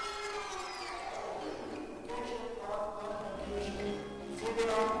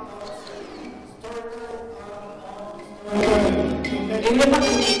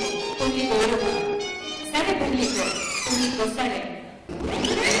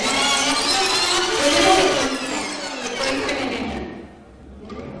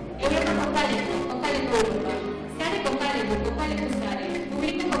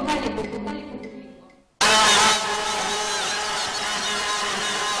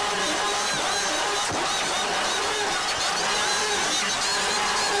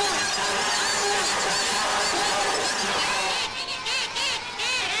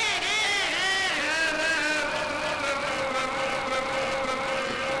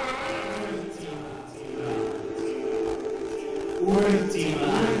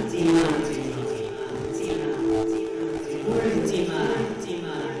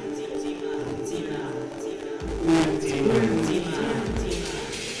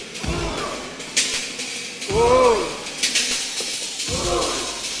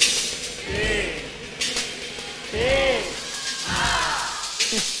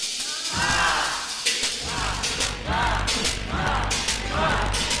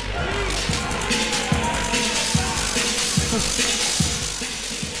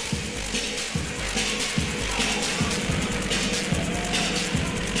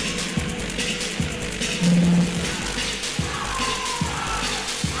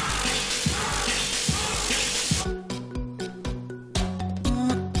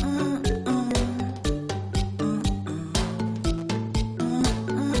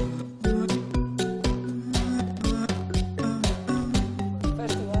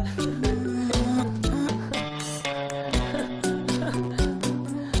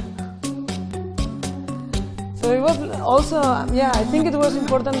 Also, I think it was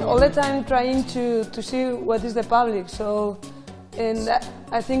important all the time trying to see what is the public. So, and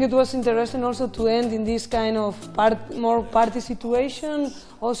I think it was interesting also to end in this kind of more party situation,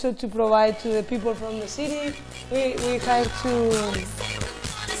 also to provide to the people from the city. We had to...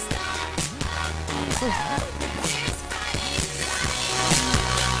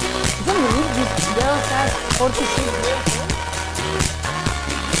 I can't believe this girl has 46 years.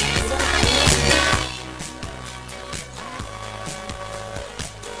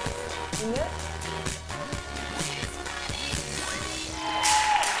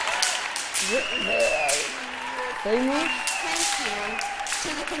 famous. Thank you to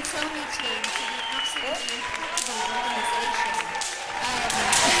the Consonni team for the absolutely incredible organisation.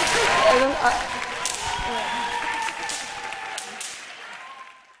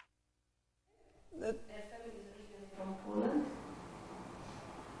 From Poland?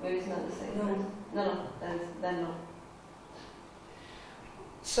 Maybe it's not the same. No, then no.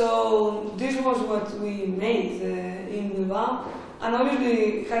 So this was what we made in Bilbao, and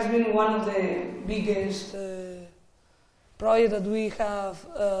obviously it has been one of the biggest projects that we have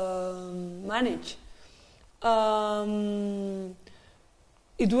managed.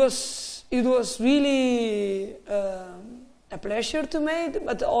 It was really a pleasure to make,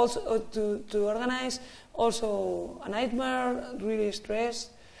 but also to organize. Also a nightmare, really stressed.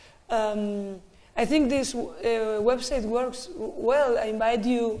 I think this website works well. I invite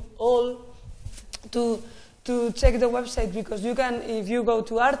you all to check the website, because you can, if you go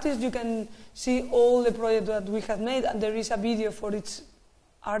to artists, you can see all the projects that we have made, and there is a video for each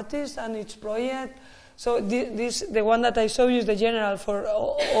artist and each project. So the one that I show you is the general for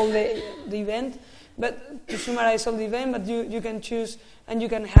all the event, but to summarize all the event, but you can choose and you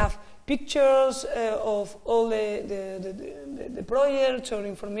can have pictures of all the projects or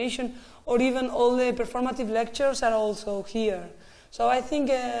information, or even all the performative lectures are also here. So I think,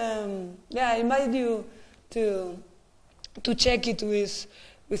 I invite you to check it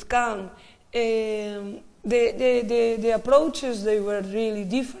with calm. The approaches, they were really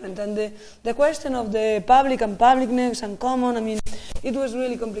different, and the question of the public and publicness and common, I mean, it was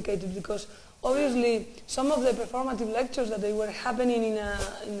really complicated, because obviously some of the performative lectures that they were happening in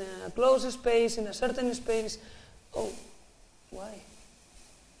a closed space, in a certain space,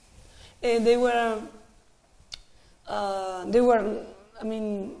 they were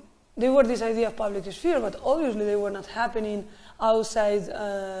this idea of public sphere, but obviously they were not happening outside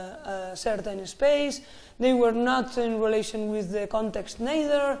a certain space. They were not in relation with the context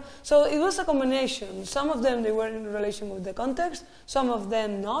neither. So it was a combination. Some of them, they were in relation with the context, some of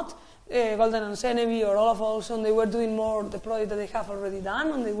them not. Golden and Senevi or Olaf Olsson, they were doing more the project that they have already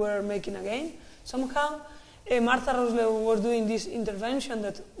done, and they were making again somehow. Martha Roslew was doing this intervention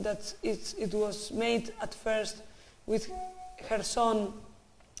that it was made at first with her son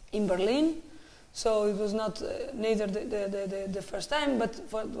in Berlin, so it was not neither the first time, but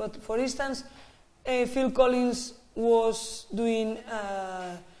for instance, Phil Collins was doing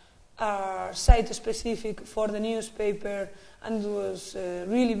a site specific for the newspaper, and it was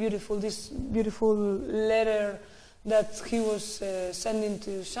really beautiful, this beautiful letter that he was sending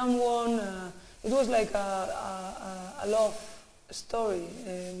to someone. It was like a love story,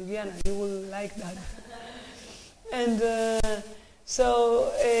 Viviana, you will like that. And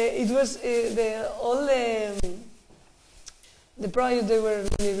so it was all the projects, they were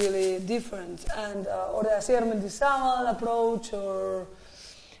really, really different. And or the Asier Mendizabal approach, or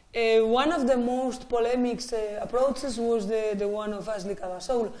one of the most polemic approaches was the one of Ashley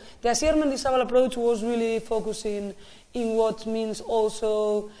Cavasoul. The Asier Mendizabal approach was really focusing in what means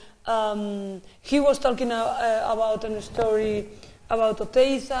also. He was talking about a story about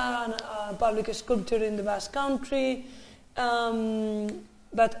Oteiza and public sculpture in the Basque Country.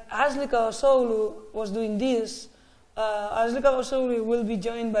 But Ashley Cavasoul was doing this. Ashley Cavasoul will be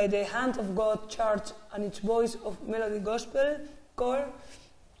joined by the Hand of God Church and its Voice of Melody Gospel Choir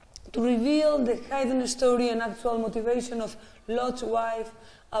to reveal the hidden story and actual motivation of Lot's wife,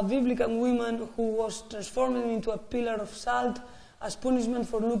 a biblical woman who was transformed into a pillar of salt as punishment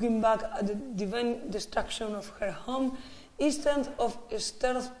for looking back at the divine destruction of her home, instead of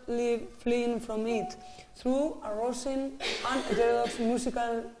stealthily fleeing from it through a rousing and heterodox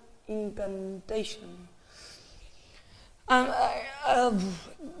musical incantation. There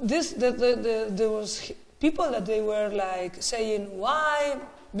was people that they were like saying why,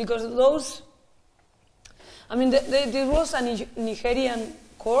 because those, I mean, there was a Nigerian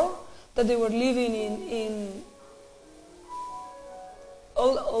core that they were living in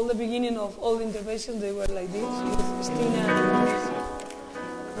all the beginning of all the interventions. They were like this. Christina,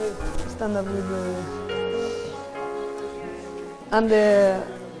 stand up with and the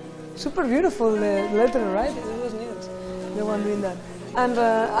super beautiful letter, right? It was neat, the one doing that. And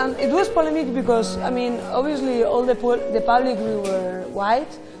it was polemic because, I mean, obviously all the public were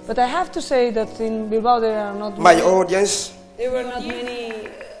white, but I have to say that in Bilbao there are not my audience. There were not many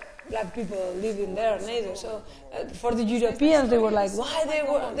black people living there neither. So for the Europeans, they were like, why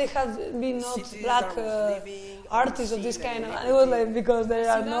they have been not black artists of this kind? And it was like because there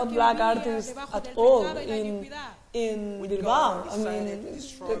are not black artists at all in Bilbao. I mean,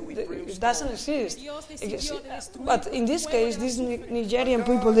 it doesn't exist. But in this case, these Nigerian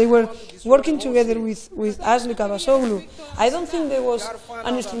people, they were working together with Asli Kabasoglu. I don't think there was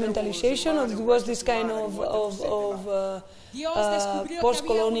an instrumentalization, or it was this kind of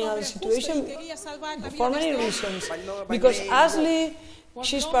post-colonial situation for many reasons. Because Asli,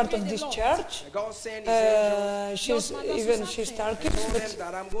 she's part of this church. She's Turkish, but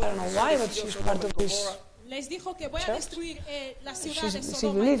I don't know why, but she's part of this church. She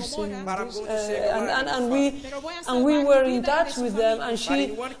believes in this, and we were in touch with them,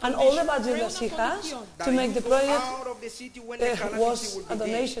 and all the budget that she has to make the project was a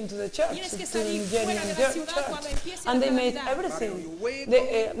donation to the church, to the Nigerian church, and they made everything.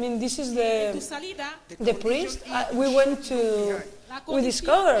 I mean, this is the priest. We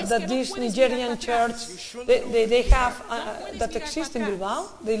discovered that this Nigerian church, they have, that exists in Bilbao,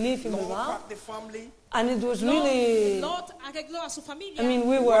 they live in Bilbao, and it was really, I mean,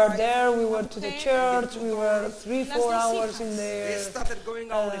 we were there, we were to the church, we were 3-4 hours in there,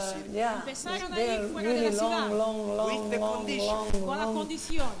 they're really long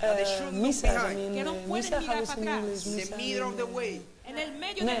misas, I mean, misa, how is in English, misa?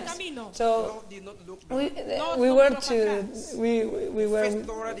 So we were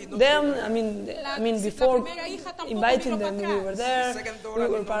with them. I mean, before inviting them, we were there. We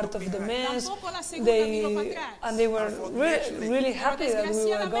were part of the mess. They were really happy that we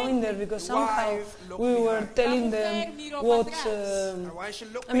were going there, because somehow we were telling them what.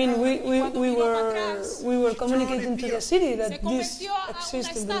 I mean, we were communicating to the city that this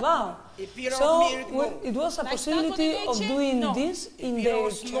exists in Bilbao. So it was a possibility of doing this in their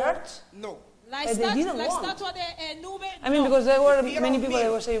church. They didn't want. I mean, because there were many people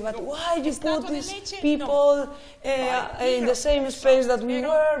that were saying, but why you put these people in the same space that we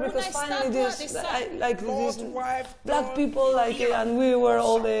were? Because finally these black people, and we were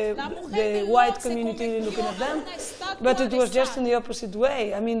all the white community looking at them. But it was just in the opposite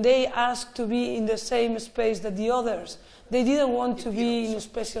way. I mean, they asked to be in the same space that the others. They didn't want to be in a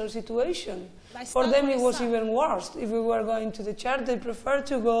special situation. For them it was even worse. If we were going to the church, they preferred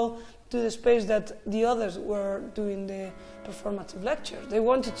to go to the space that the others were doing the performative lectures. They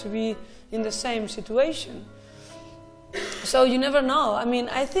wanted to be in the same situation. So you never know. I mean,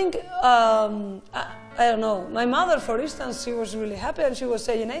 I think, I don't know, my mother, for instance, she was really happy, and she was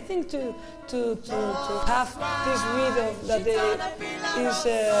saying, I think to have this read of that is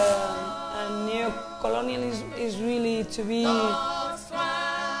neo-colonialism is really to be,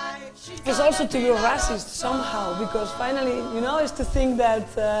 it's also to be racist somehow, because finally, is to think that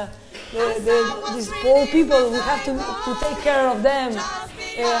these poor people, we have to take care of them,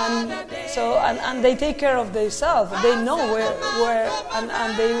 and they take care of themselves. They know where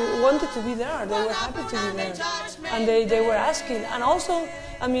and they wanted to be there. They were happy to be there, and they were asking, and also,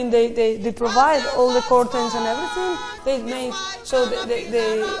 I mean, they provide all the curtains and everything. They made so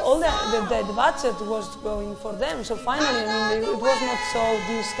all the budget was going for them. So finally, I mean, it was not so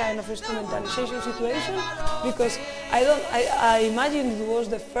this kind of instrumentalization situation, because I imagine it was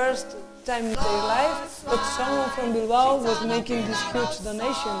the first time in their life that someone from Bilbao was making this huge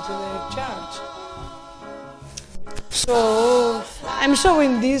donation to the church. So I'm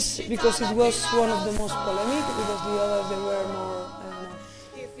showing this because it was one of the most polemic, because the others, they were more,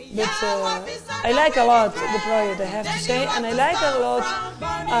 but I like a lot the project, I have to say, and I like a lot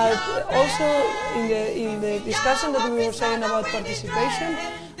also in the discussion that we were saying about participation.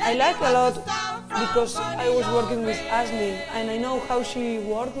 I like a lot because I was working with Asli, and I know how she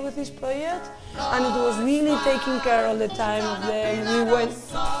worked with this project, and it was really taking care all the time of them. We went,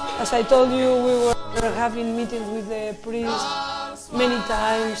 as I told you, we were having meetings with the priest many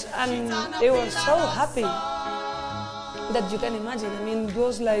times, and they were so happy that you can imagine. I mean, it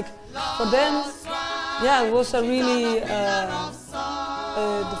was like, for them, it was a really,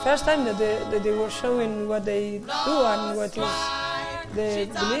 the first time that they were showing what they do and what is the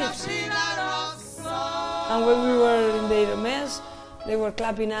beliefs. And when we were in their mess, they were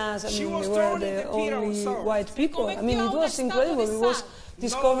clapping us. I mean, we were the only white people. I mean, it was incredible. It was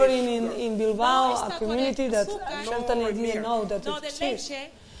discovering in Bilbao a community that certainly I didn't know that it exists.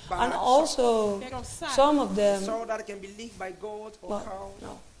 And also, some of them. So that can be lived by God or how?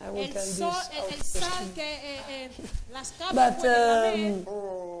 No, I will tell this. But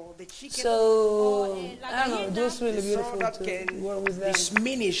so I don't know. It was really beautiful to work with them.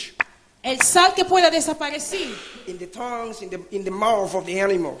 Diminish El sal que pueda desaparecer in the tongues, in the mouth of the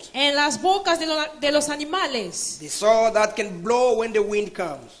animals. en las bocas de los animales. The salt that can blow when the wind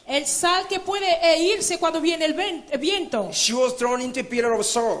comes. El sal que puede irse cuando viene el viento. She was thrown into a pillar of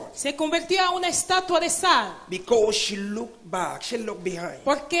salt. Se convirtió a una estatua de sal. Because she looked back, she looked behind.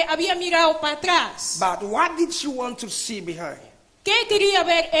 Porque había mirado para atrás. But what did she want to see behind? ¿Qué quería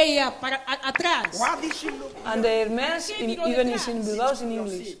ver ella atrás? What did she look And the Hermes, even is in Bilbao, in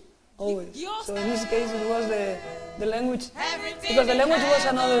English. Always. So in this case it was the language, because the language was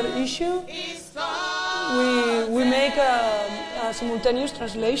another issue. We make a simultaneous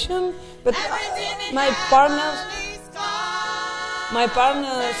translation, but my partners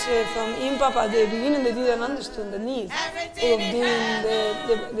from IMPAP at the beginning, they didn't understand the need of doing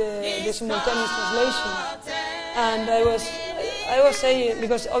the simultaneous translation. And I was saying,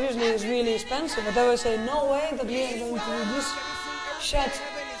 because obviously it's really expensive, but I was saying, no way that we are going to do this such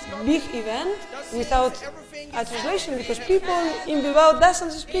big event without a translation, because people in Bilbao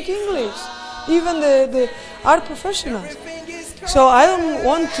doesn't speak English, even the art professionals. So I don't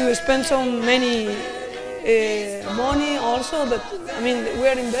want to spend so many money also, that, I mean, we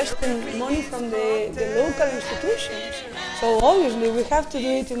are investing money from the local institutions. So obviously we have to do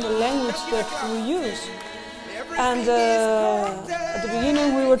it in the language that we use. And at the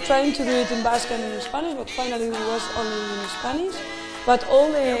beginning we were trying to do it in Basque and in Spanish, but finally it was only in Spanish. But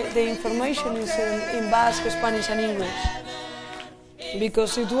all the information is in Basque, Spanish and English.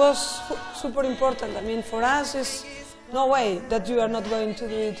 Because it was super important. I mean, for us it's no way that you are not going to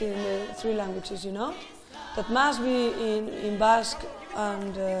do it in the three languages, you know? That must be in Basque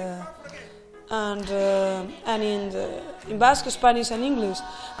and in Basque, Spanish and English.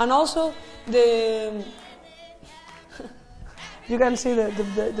 And also you can see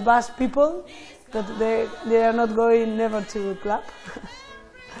the Basque people, that they are not going never to clap.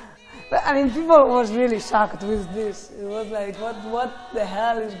 But, I mean, people was really shocked with this. It was like, what the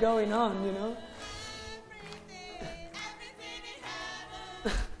hell is going on, you know?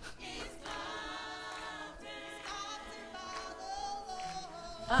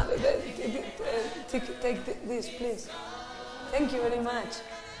 Take this, please. Thank you very much.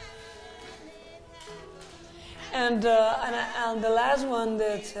 And the last one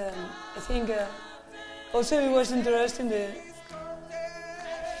that I think also it was interesting,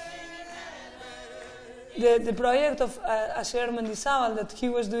 the project of Asier Mendizabal, that he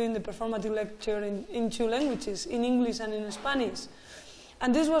was doing the performative lecture in two languages, in English and in Spanish.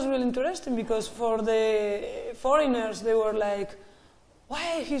 And this was really interesting, because for the foreigners they were like,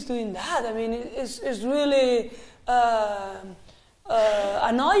 why he's doing that? I mean, it's really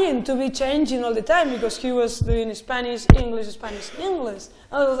annoying to be changing all the time, because he was doing Spanish, English, Spanish, English.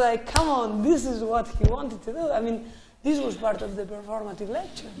 I was like, come on, this is what he wanted to do. I mean, this was part of the performative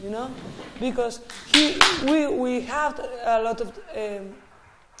lecture, you know, because we had a lot of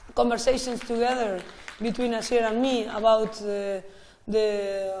conversations together between Asier and me about the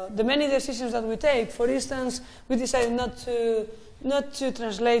many decisions that we take. For instance, we decided not to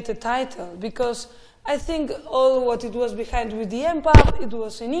translate the title, because I think all what it was behind with the MPAP, it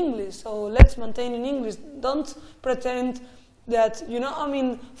was in English, so let's maintain in English. Don't pretend that, you know, I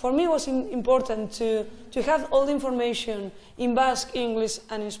mean, for me it was important to have all the information in Basque, English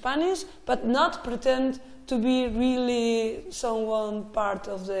and in Spanish, but not pretend to be really someone part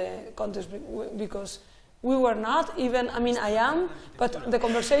of the context, because we were not even, I mean, I am, but the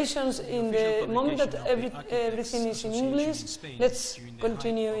conversations in the moment that everything is in English, let's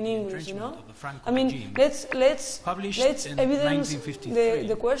continue in English, you know? I mean, let's evidence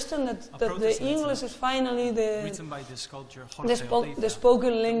the question that the English is finally the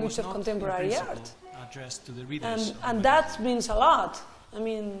spoken language of contemporary art. And that means a lot. I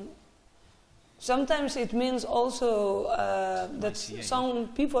mean, sometimes it means also that some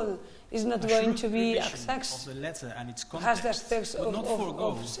people is not going to be access has the text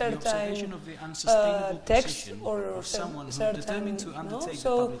of certain text or certain, no?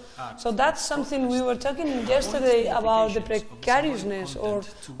 So that's something we were talking yesterday about, the precariousness or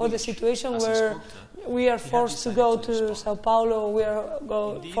the situation where we are forced to go to Sao Paulo, we are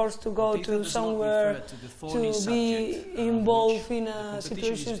forced to go to somewhere to be involved in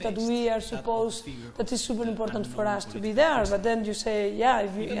situations that we are supposed, that is super important for us to be there. But then you say, yeah,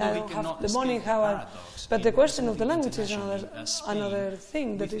 if I don't have the money, how I... But the question of the language is another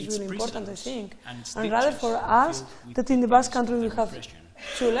thing that is really important, I think. And rather for us, that in the Basque country we have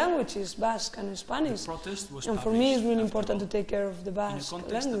two languages, Basque and Spanish. And for me it's really important to take care of the Basque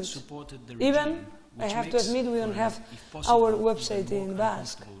language. Even, I have to admit, we don't have our website in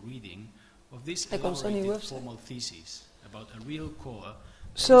Basque, a Consonni website. About a real core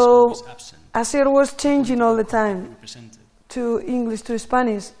So, as it was changing all the time to English to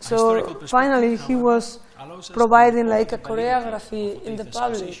Spanish, so finally he was providing like a choreography in the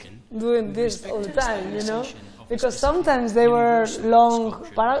public, doing this all the time, you know? Because sometimes they were long,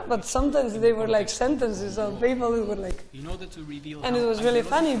 but sometimes they were like sentences of people who were like... And it was really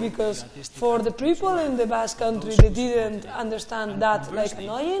funny because for the people in the Basque country, they didn't understand that like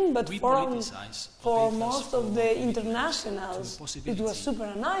annoying, but for most of the internationals, it was super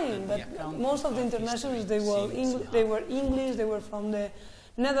annoying. But most of the internationals, they were English, they were from the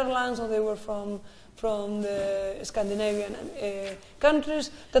Netherlands, or they were from the Scandinavian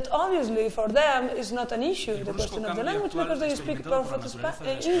countries, that obviously for them is not an issue, the question of the language, because they speak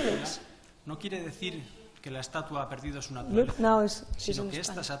perfect English. No quiere decir que la estatua ha perdido su Look, naturaleza, sino que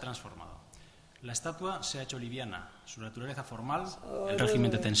ésta se ha transformado. La estatua se ha hecho liviana, su naturaleza formal, el régimen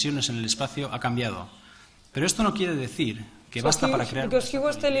de tensiones en el espacio ha cambiado. Pero esto no quiere decir que basta para crear... Because he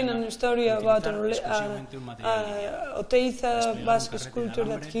was telling a story about Oteiza Basque sculpture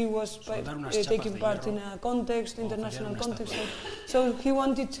that he was taking part in a context, international context. So he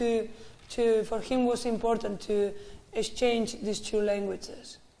wanted to, for him was important to exchange these two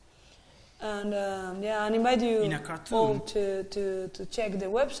languages. And yeah, I invite you all to check the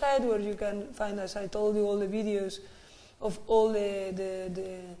website where you can find, as I told you, all the videos of all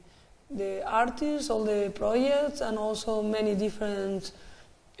the artists, all the projects, and also many different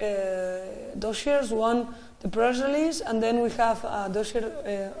dossiers. One, the press release, and then we have a dossier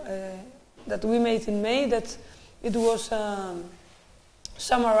that we made in May that it was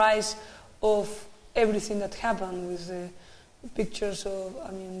summarized of everything that happened with the pictures of,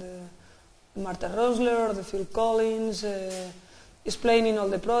 I mean, the Marta Rosler, the Phil Collins, explaining all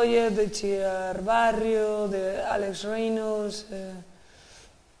the projects, the Chiar Barrio, the Alex Reynolds,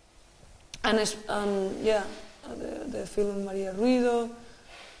 and yeah, the film Maria Ruido,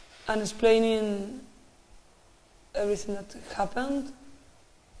 and explaining everything that happened,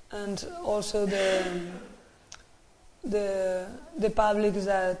 and also the public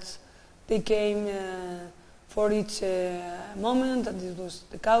that they came for each moment, and it was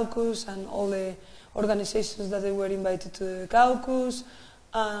the caucus and all the organizations that they were invited to the caucus,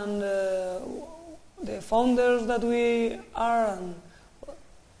 and the founders that we are, and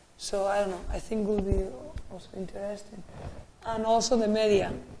so I don't know, I think will be also interesting. And also the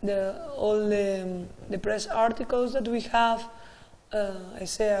media, all the press articles that we have. I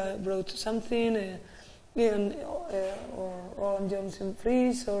say I wrote something, or Roland Johnson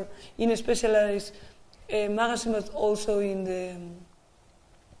Fries, or in a specialized magazine, but also in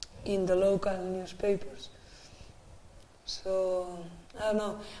the local newspapers. So I don't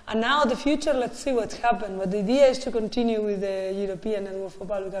know. And now the future, let's see what happens. But the idea is to continue with the European Network for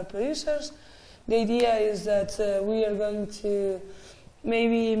Public Art Producers. The idea is that we are going to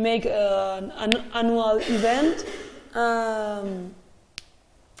maybe make an annual event,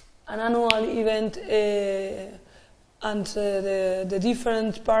 and the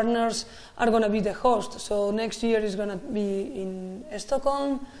different partners are going to be the host. So next year is going to be in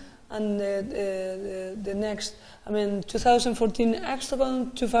Stockholm, and the next, I mean, 2014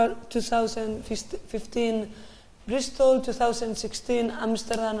 Stockholm, 2015 Bristol, 2016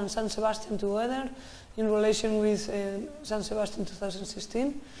 Amsterdam and San Sebastian together, in relation with San Sebastian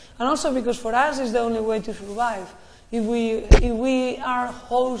 2016, and also because for us it's the only way to survive. If we are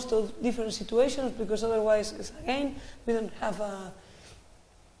host of different situations, because otherwise, again, we don't have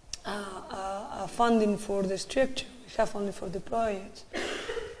a funding for the structure. We have only for the project.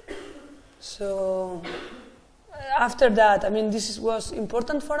 So after that, I mean, this was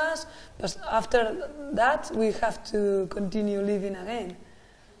important for us, but after that, we have to continue living again,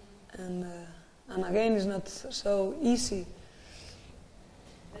 and again, it's not so easy.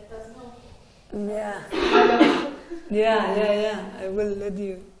 Let us know. Yeah. Yeah. I will let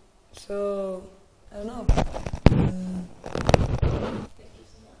you. So, I don't know. Thank you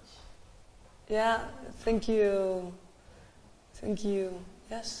so much. Yeah, thank you.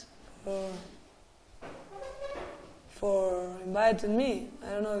 Yes, for inviting me. I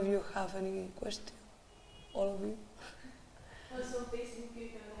don't know if you have any question, all of you. Also, Facebook, you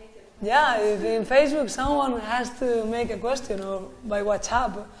can make it. Yeah, if in Facebook someone has to make a question, or by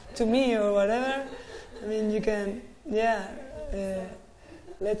WhatsApp to me or whatever, I mean, you can, yeah,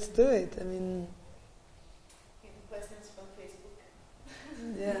 let's do it. I mean, questions from Facebook.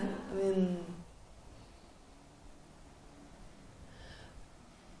 Yeah, I mean,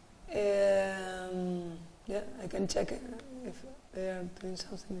 yeah, I can check it if they are doing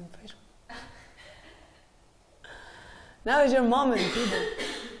something in Facebook. Now is your moment, people.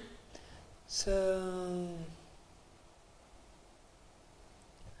 So,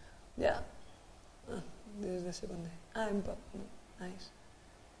 Yeah. This is the second day. Nice.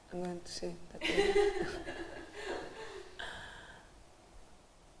 I'm going to see that later.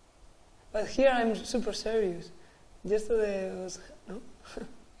 But here I'm super serious. Yesterday was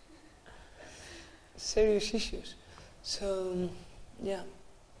serious issues. So, yeah.